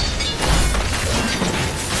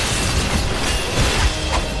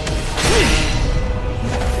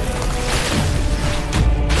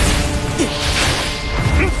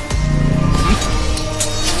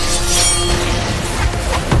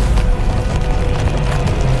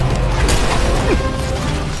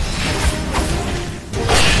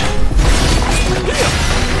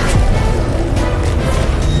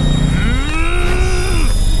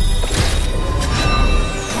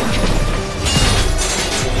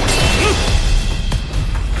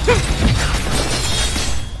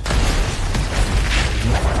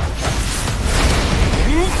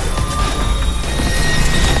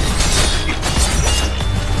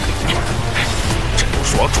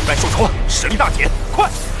实力大减，快！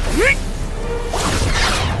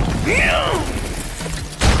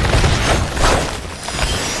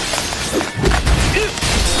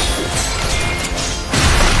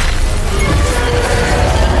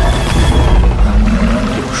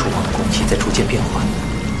柳树王的攻击在逐渐变缓，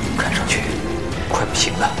看上去快不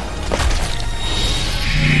行了。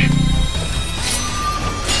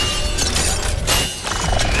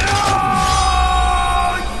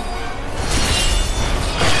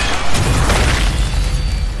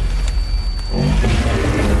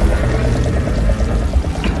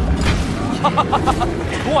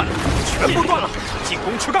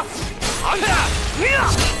去干！拿下！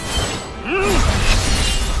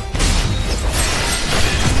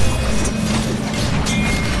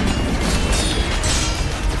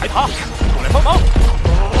海塔，过来帮忙！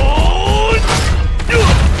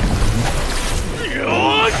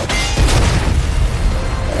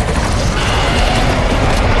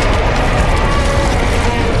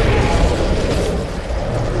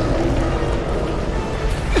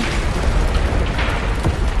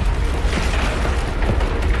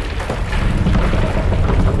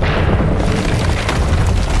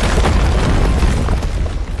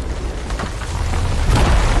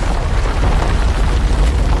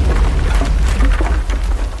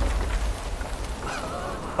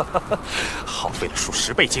耗费了数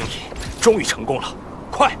10倍精力，终于成功了！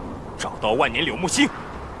快，找到万年柳木星！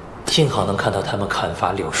幸好能看到他们砍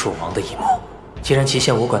伐柳树王的一幕。既然极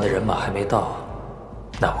限武馆的人马还没到，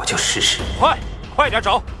那我就试试。快点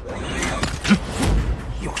找！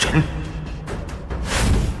有人！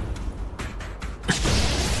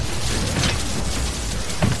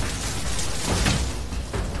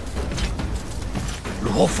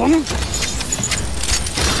罗峰。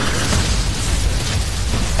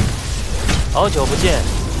 好久不见，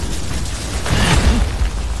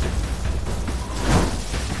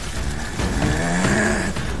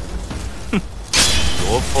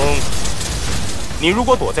罗峰，你如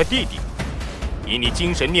果躲在地底，以你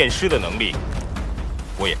精神念师的能力，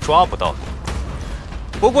我也抓不到你。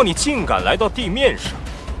不过你竟敢来到地面上，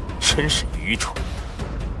真是愚蠢。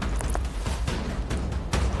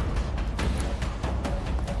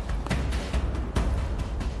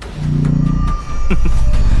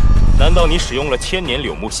难道你使用了千年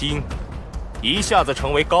柳木星，一下子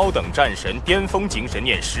成为高等战神巅峰精神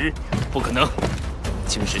念师？不可能，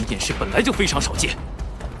精神念师本来就非常少见，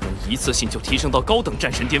能一次性就提升到高等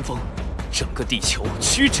战神巅峰，整个地球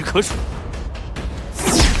屈指可数。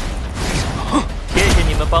谢谢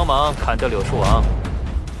你们帮忙砍掉柳树王，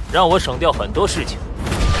让我省掉很多事情。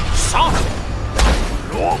杀！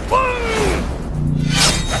罗峰！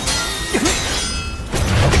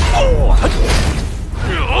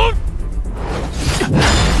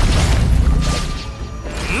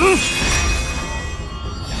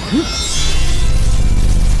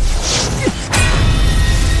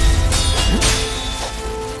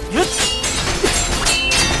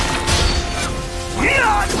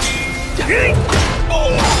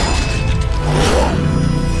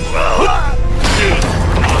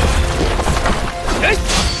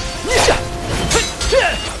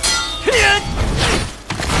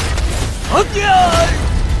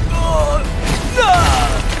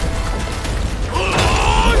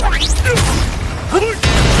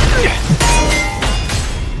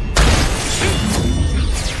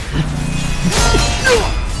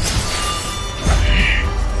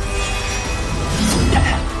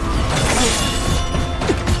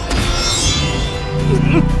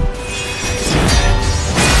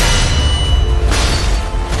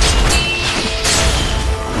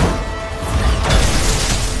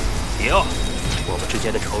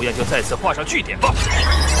就再次画上句点吧。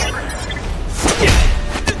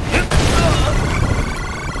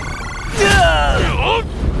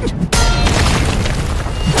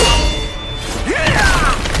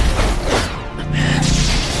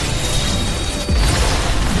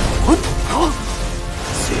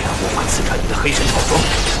虽然无法刺穿你的黑神套装，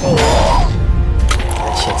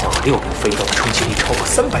但现在我6股飞刀的冲击力超过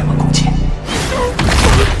300万公斤。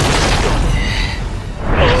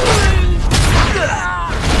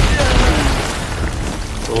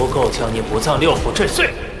 足够将你5脏6腑震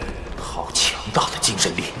碎！好强大的精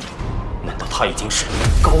神力！难道他已经是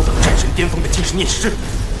高等战神巅峰的精神念师？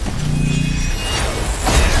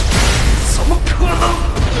怎么可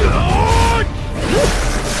能？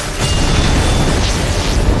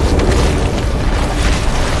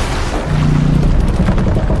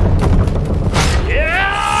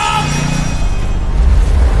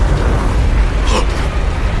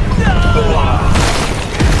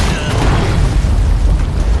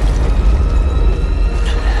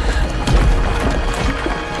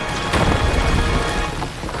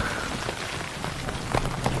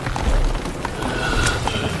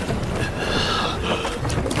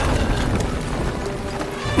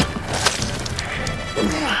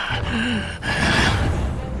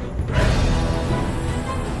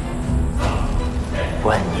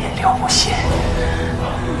万年柳木仙。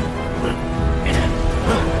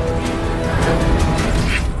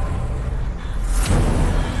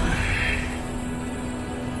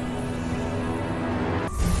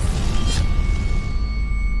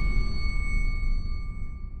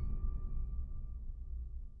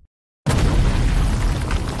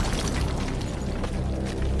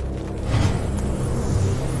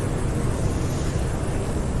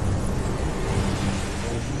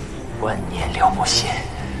万年了不现，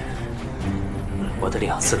我的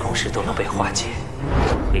2次攻势都能被化解，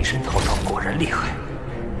黑神套装果然厉害。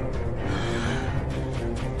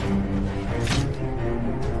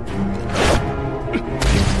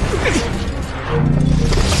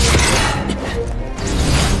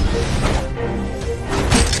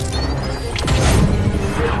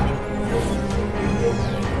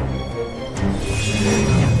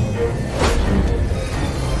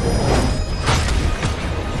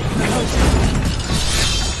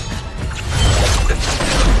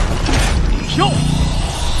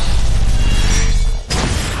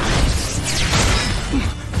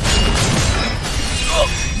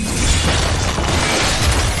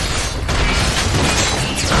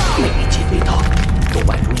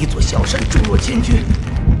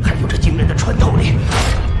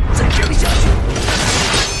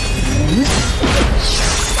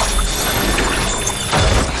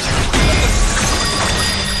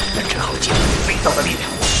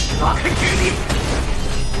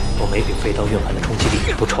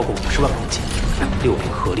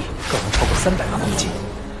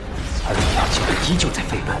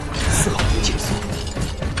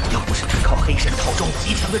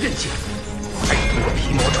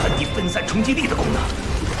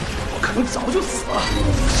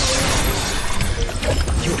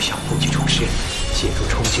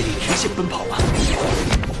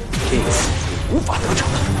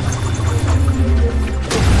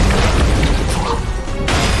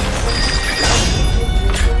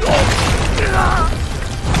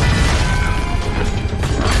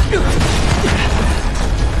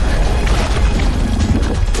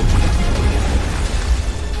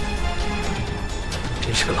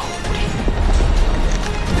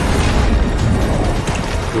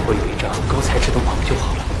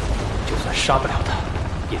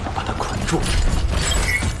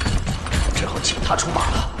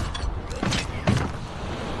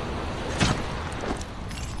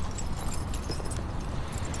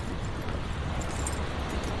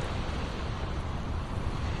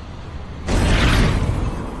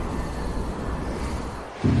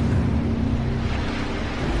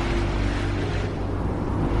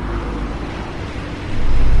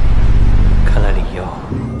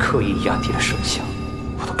刻意压低了声响，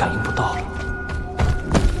我都感应不到了。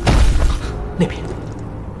那边，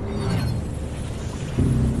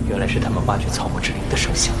原来是他们挖掘草木之灵的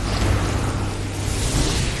声响。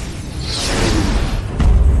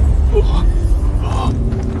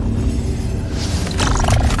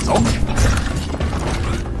走。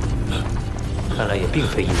看来也并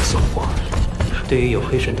非一无所获。对于有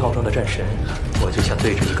黑神套装的战神，我就像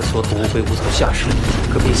对着一个缩头乌龟无从下手。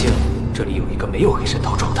可毕竟这里有一个没有黑神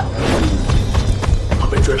套装的。他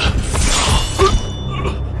被追了。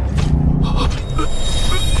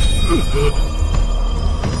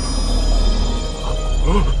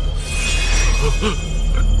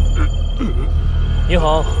你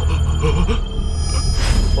好，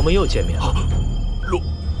我们又见面了。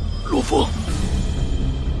陆枫，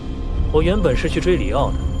我原本是去追里奥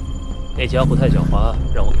的，那家伙太狡猾，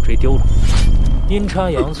让我给追丢了。阴差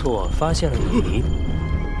阳错发现了你，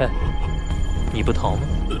哎，你不逃吗？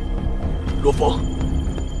罗峰，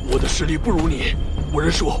我的实力不如你，我认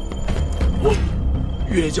输。我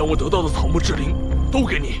愿意将我得到的草木之灵都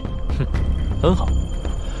给你。哼，很好。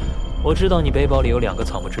我知道你背包里有2个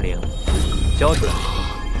草木之灵，交出来。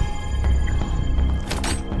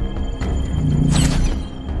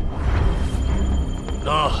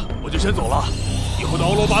那我就先走了，以后到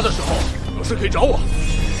欧罗巴的时候有事可以找我。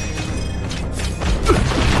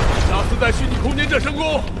下次在虚拟空间战神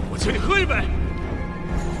宫，我请你喝一杯。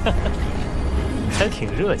还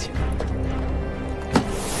挺热情。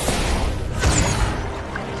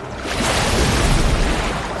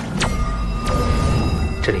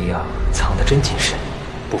这里呀，藏得真谨慎，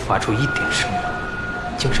不发出一点声音，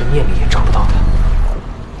精神面里也找不到他。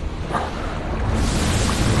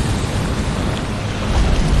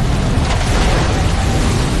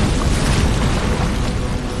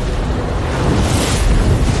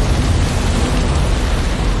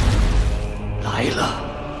来了，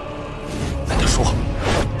跟他说，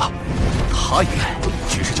啊，他一来，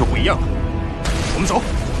局势就不一样了。我们走。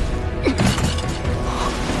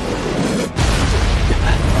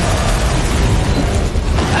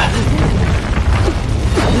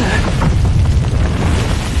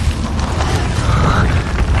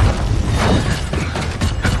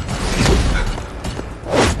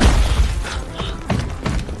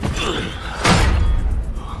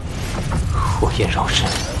火焰绕身，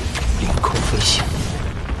凌空飞行，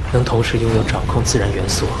能同时拥有掌控自然元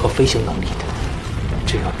素和飞行能力的，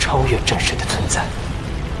只有超越战神的存在。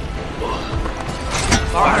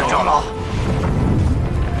二长老。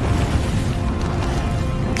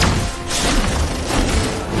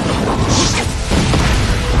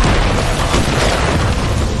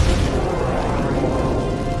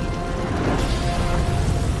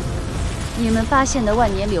你们发现的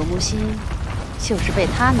万年柳木心，就是被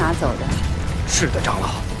他拿走的。是的，长老，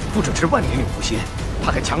不只是万年柳木心，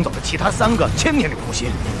他还抢走了其他3个千年柳木心。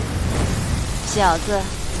小子，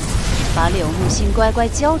把柳木心乖乖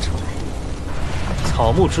交出来。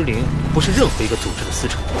草木之灵不是任何一个组织的私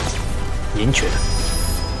宠，您觉得？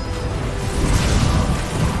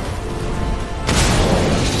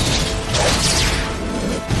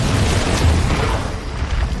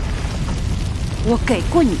我给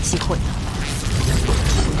过你机会了。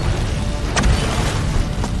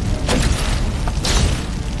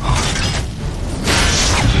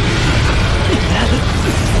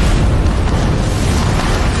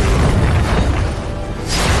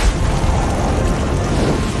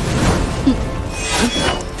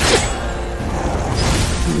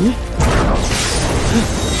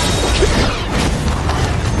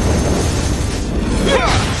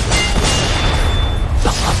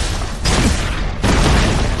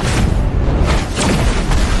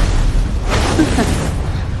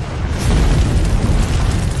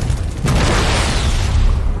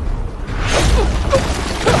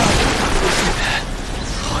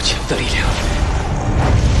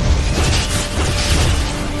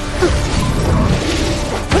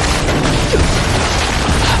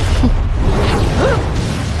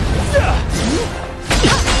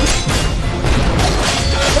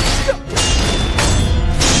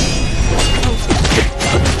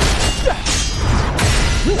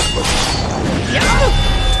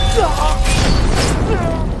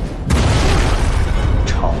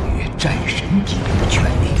超越战神级别的权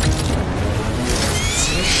力，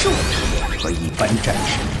结束了。和一般战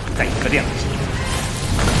士在一个量级。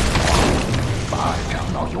八二长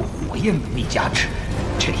老有火焰能力加持，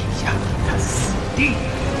这下他死定了。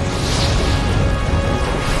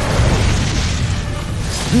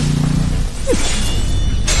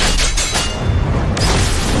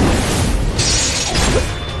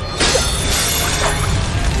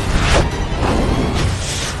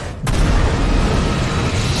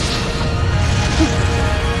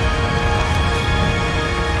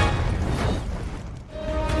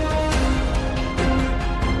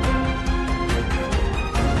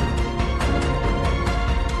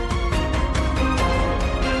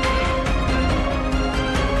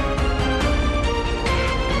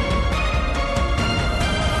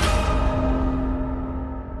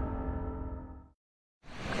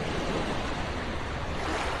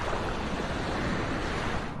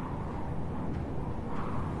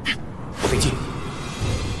飞机。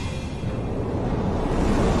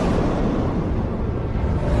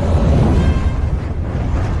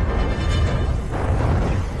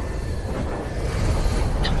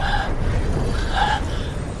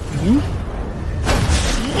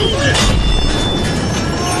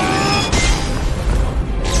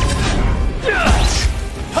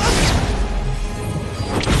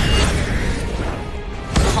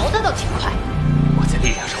逃得倒挺快。我在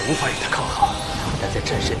力量上无法与他抗衡，但在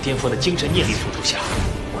战神巅峰的精神念力辅助下，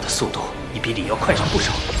我的速度已比李瑶快上不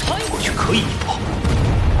少。或许可以一搏。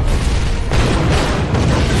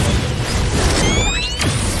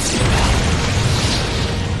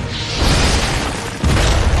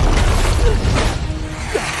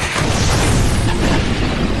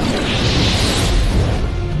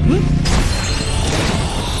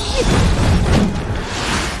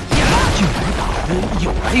竟然打得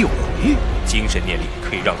有来有回，精神念力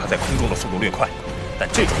可以让他在空中的速度略快，但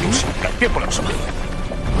这种优势改变不了什么。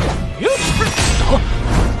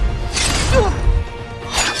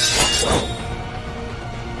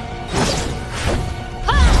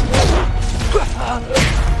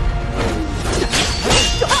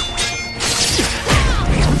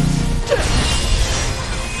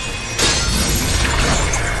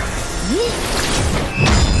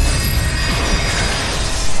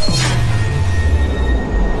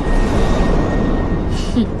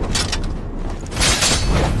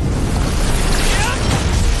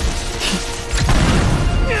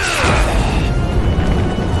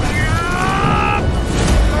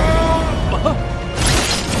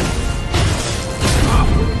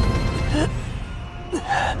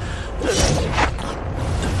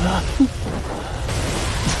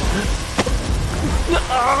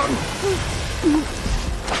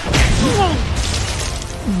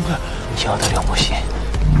要的刘木心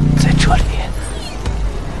在这里。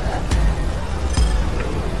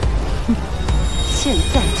现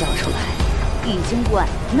在交出来，已经晚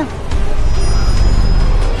了呢。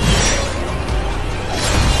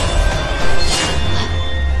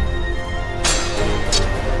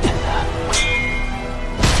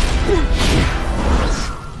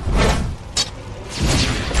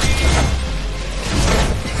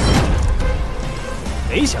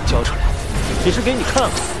也是给你看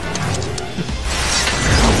看。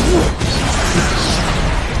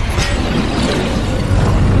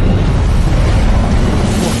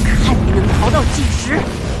我看你能逃到几时？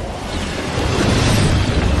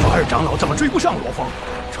法尔长老怎么追不上罗峰？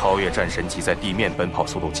超越战神级在地面奔跑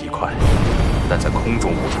速度极快，但在空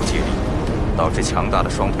中无处借力，导致强大的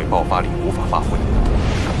双腿爆发力无法发挥，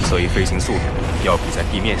所以飞行速度要比在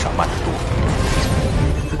地面上慢得多。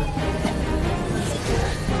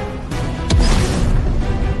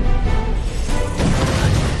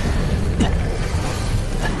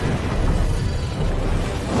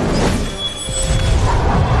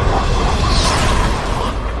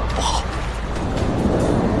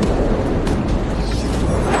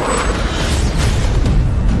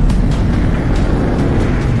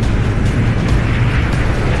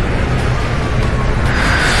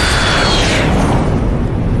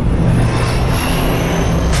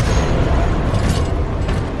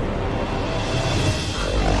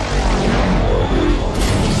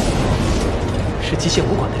极限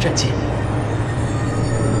武馆的战绩，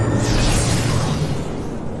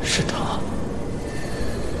是他。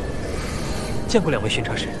见过两位巡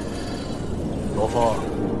查使。罗峰，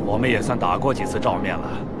我们也算打过几次照面了。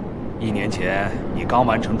1年前你刚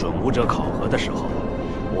完成准武者考核的时候，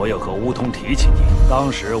我有和乌通提起你，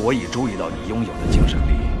当时我已注意到你拥有的精神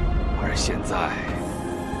力，而现在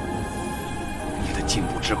你的进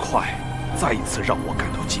步之快，再一次让我感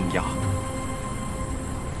到惊讶。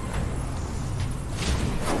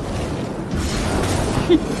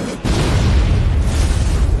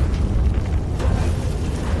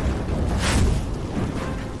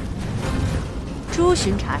朱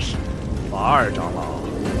巡查使，法尔长老，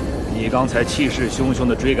你刚才气势汹汹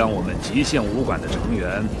地追赶我们极限武馆的成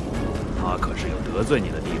员，他可是有得罪你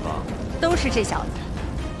的地方。都是这小子，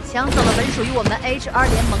抢走了本属于我们 HR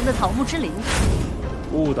联盟的草木之灵。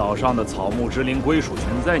雾岛上的草木之灵归属权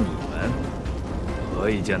在你们，何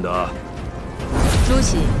以见得？朱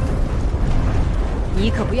熹，你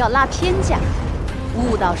可不要拉偏架。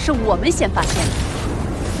雾岛是我们先发现的，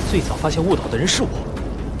最早发现雾岛的人是我。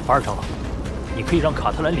法尔长老，你可以让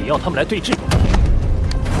卡特兰、里奥他们来对峙。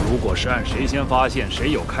如果是按谁先发现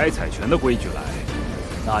谁有开采权的规矩来，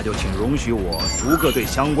那就请容许我逐个对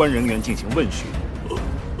相关人员进行问询。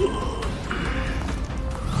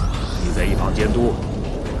你在一旁监督，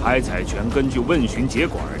开采权根据问询结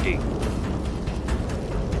果而定。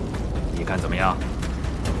你看怎么样？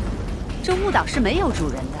这雾岛是没有主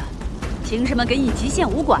人的，凭什么给你极限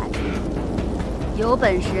武馆？有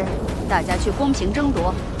本事大家去公平争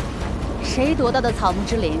夺，谁夺到的草木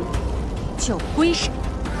之灵就归谁。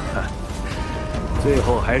最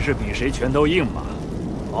后还是比谁拳头硬吧。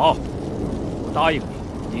好，我答应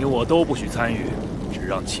你，你我都不许参与，只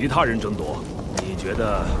让其他人争夺。你觉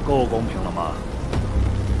得够公平了吗？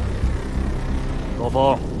罗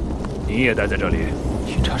峰，你也待在这里。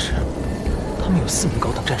巡查使，他们有4名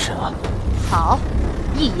高等战神啊。好，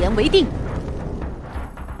一言为定。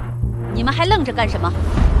你们还愣着干什么？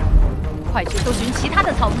快去搜寻其他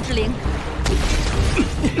的草木之灵。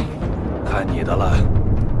看你的了。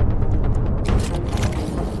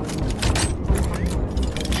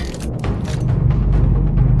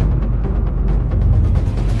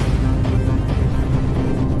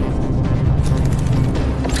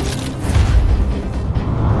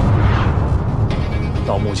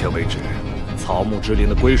到目前为止，草木之灵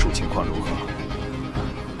的归属情况如何？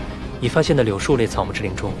已发现的柳树类草木之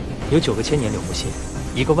灵中，有9个千年柳木心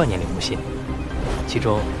，1个万年柳木心，其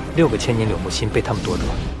中6个千年柳木心被他们夺得。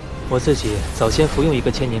我自己早先服用1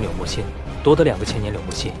个千年柳木心，夺得2个千年柳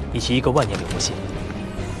木心以及1个万年柳木心。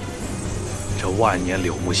这万年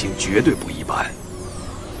柳木心绝对不一般，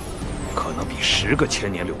可能比10个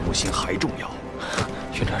千年柳木心还重要。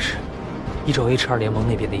巡查使，依照 HR 联盟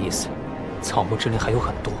那边的意思，草木之灵还有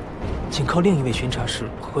很多，仅靠另一位巡查使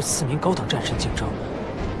和4名高等战神竞争，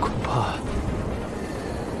恐怕……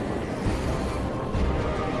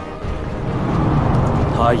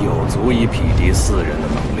他有足以匹敌4人的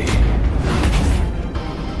能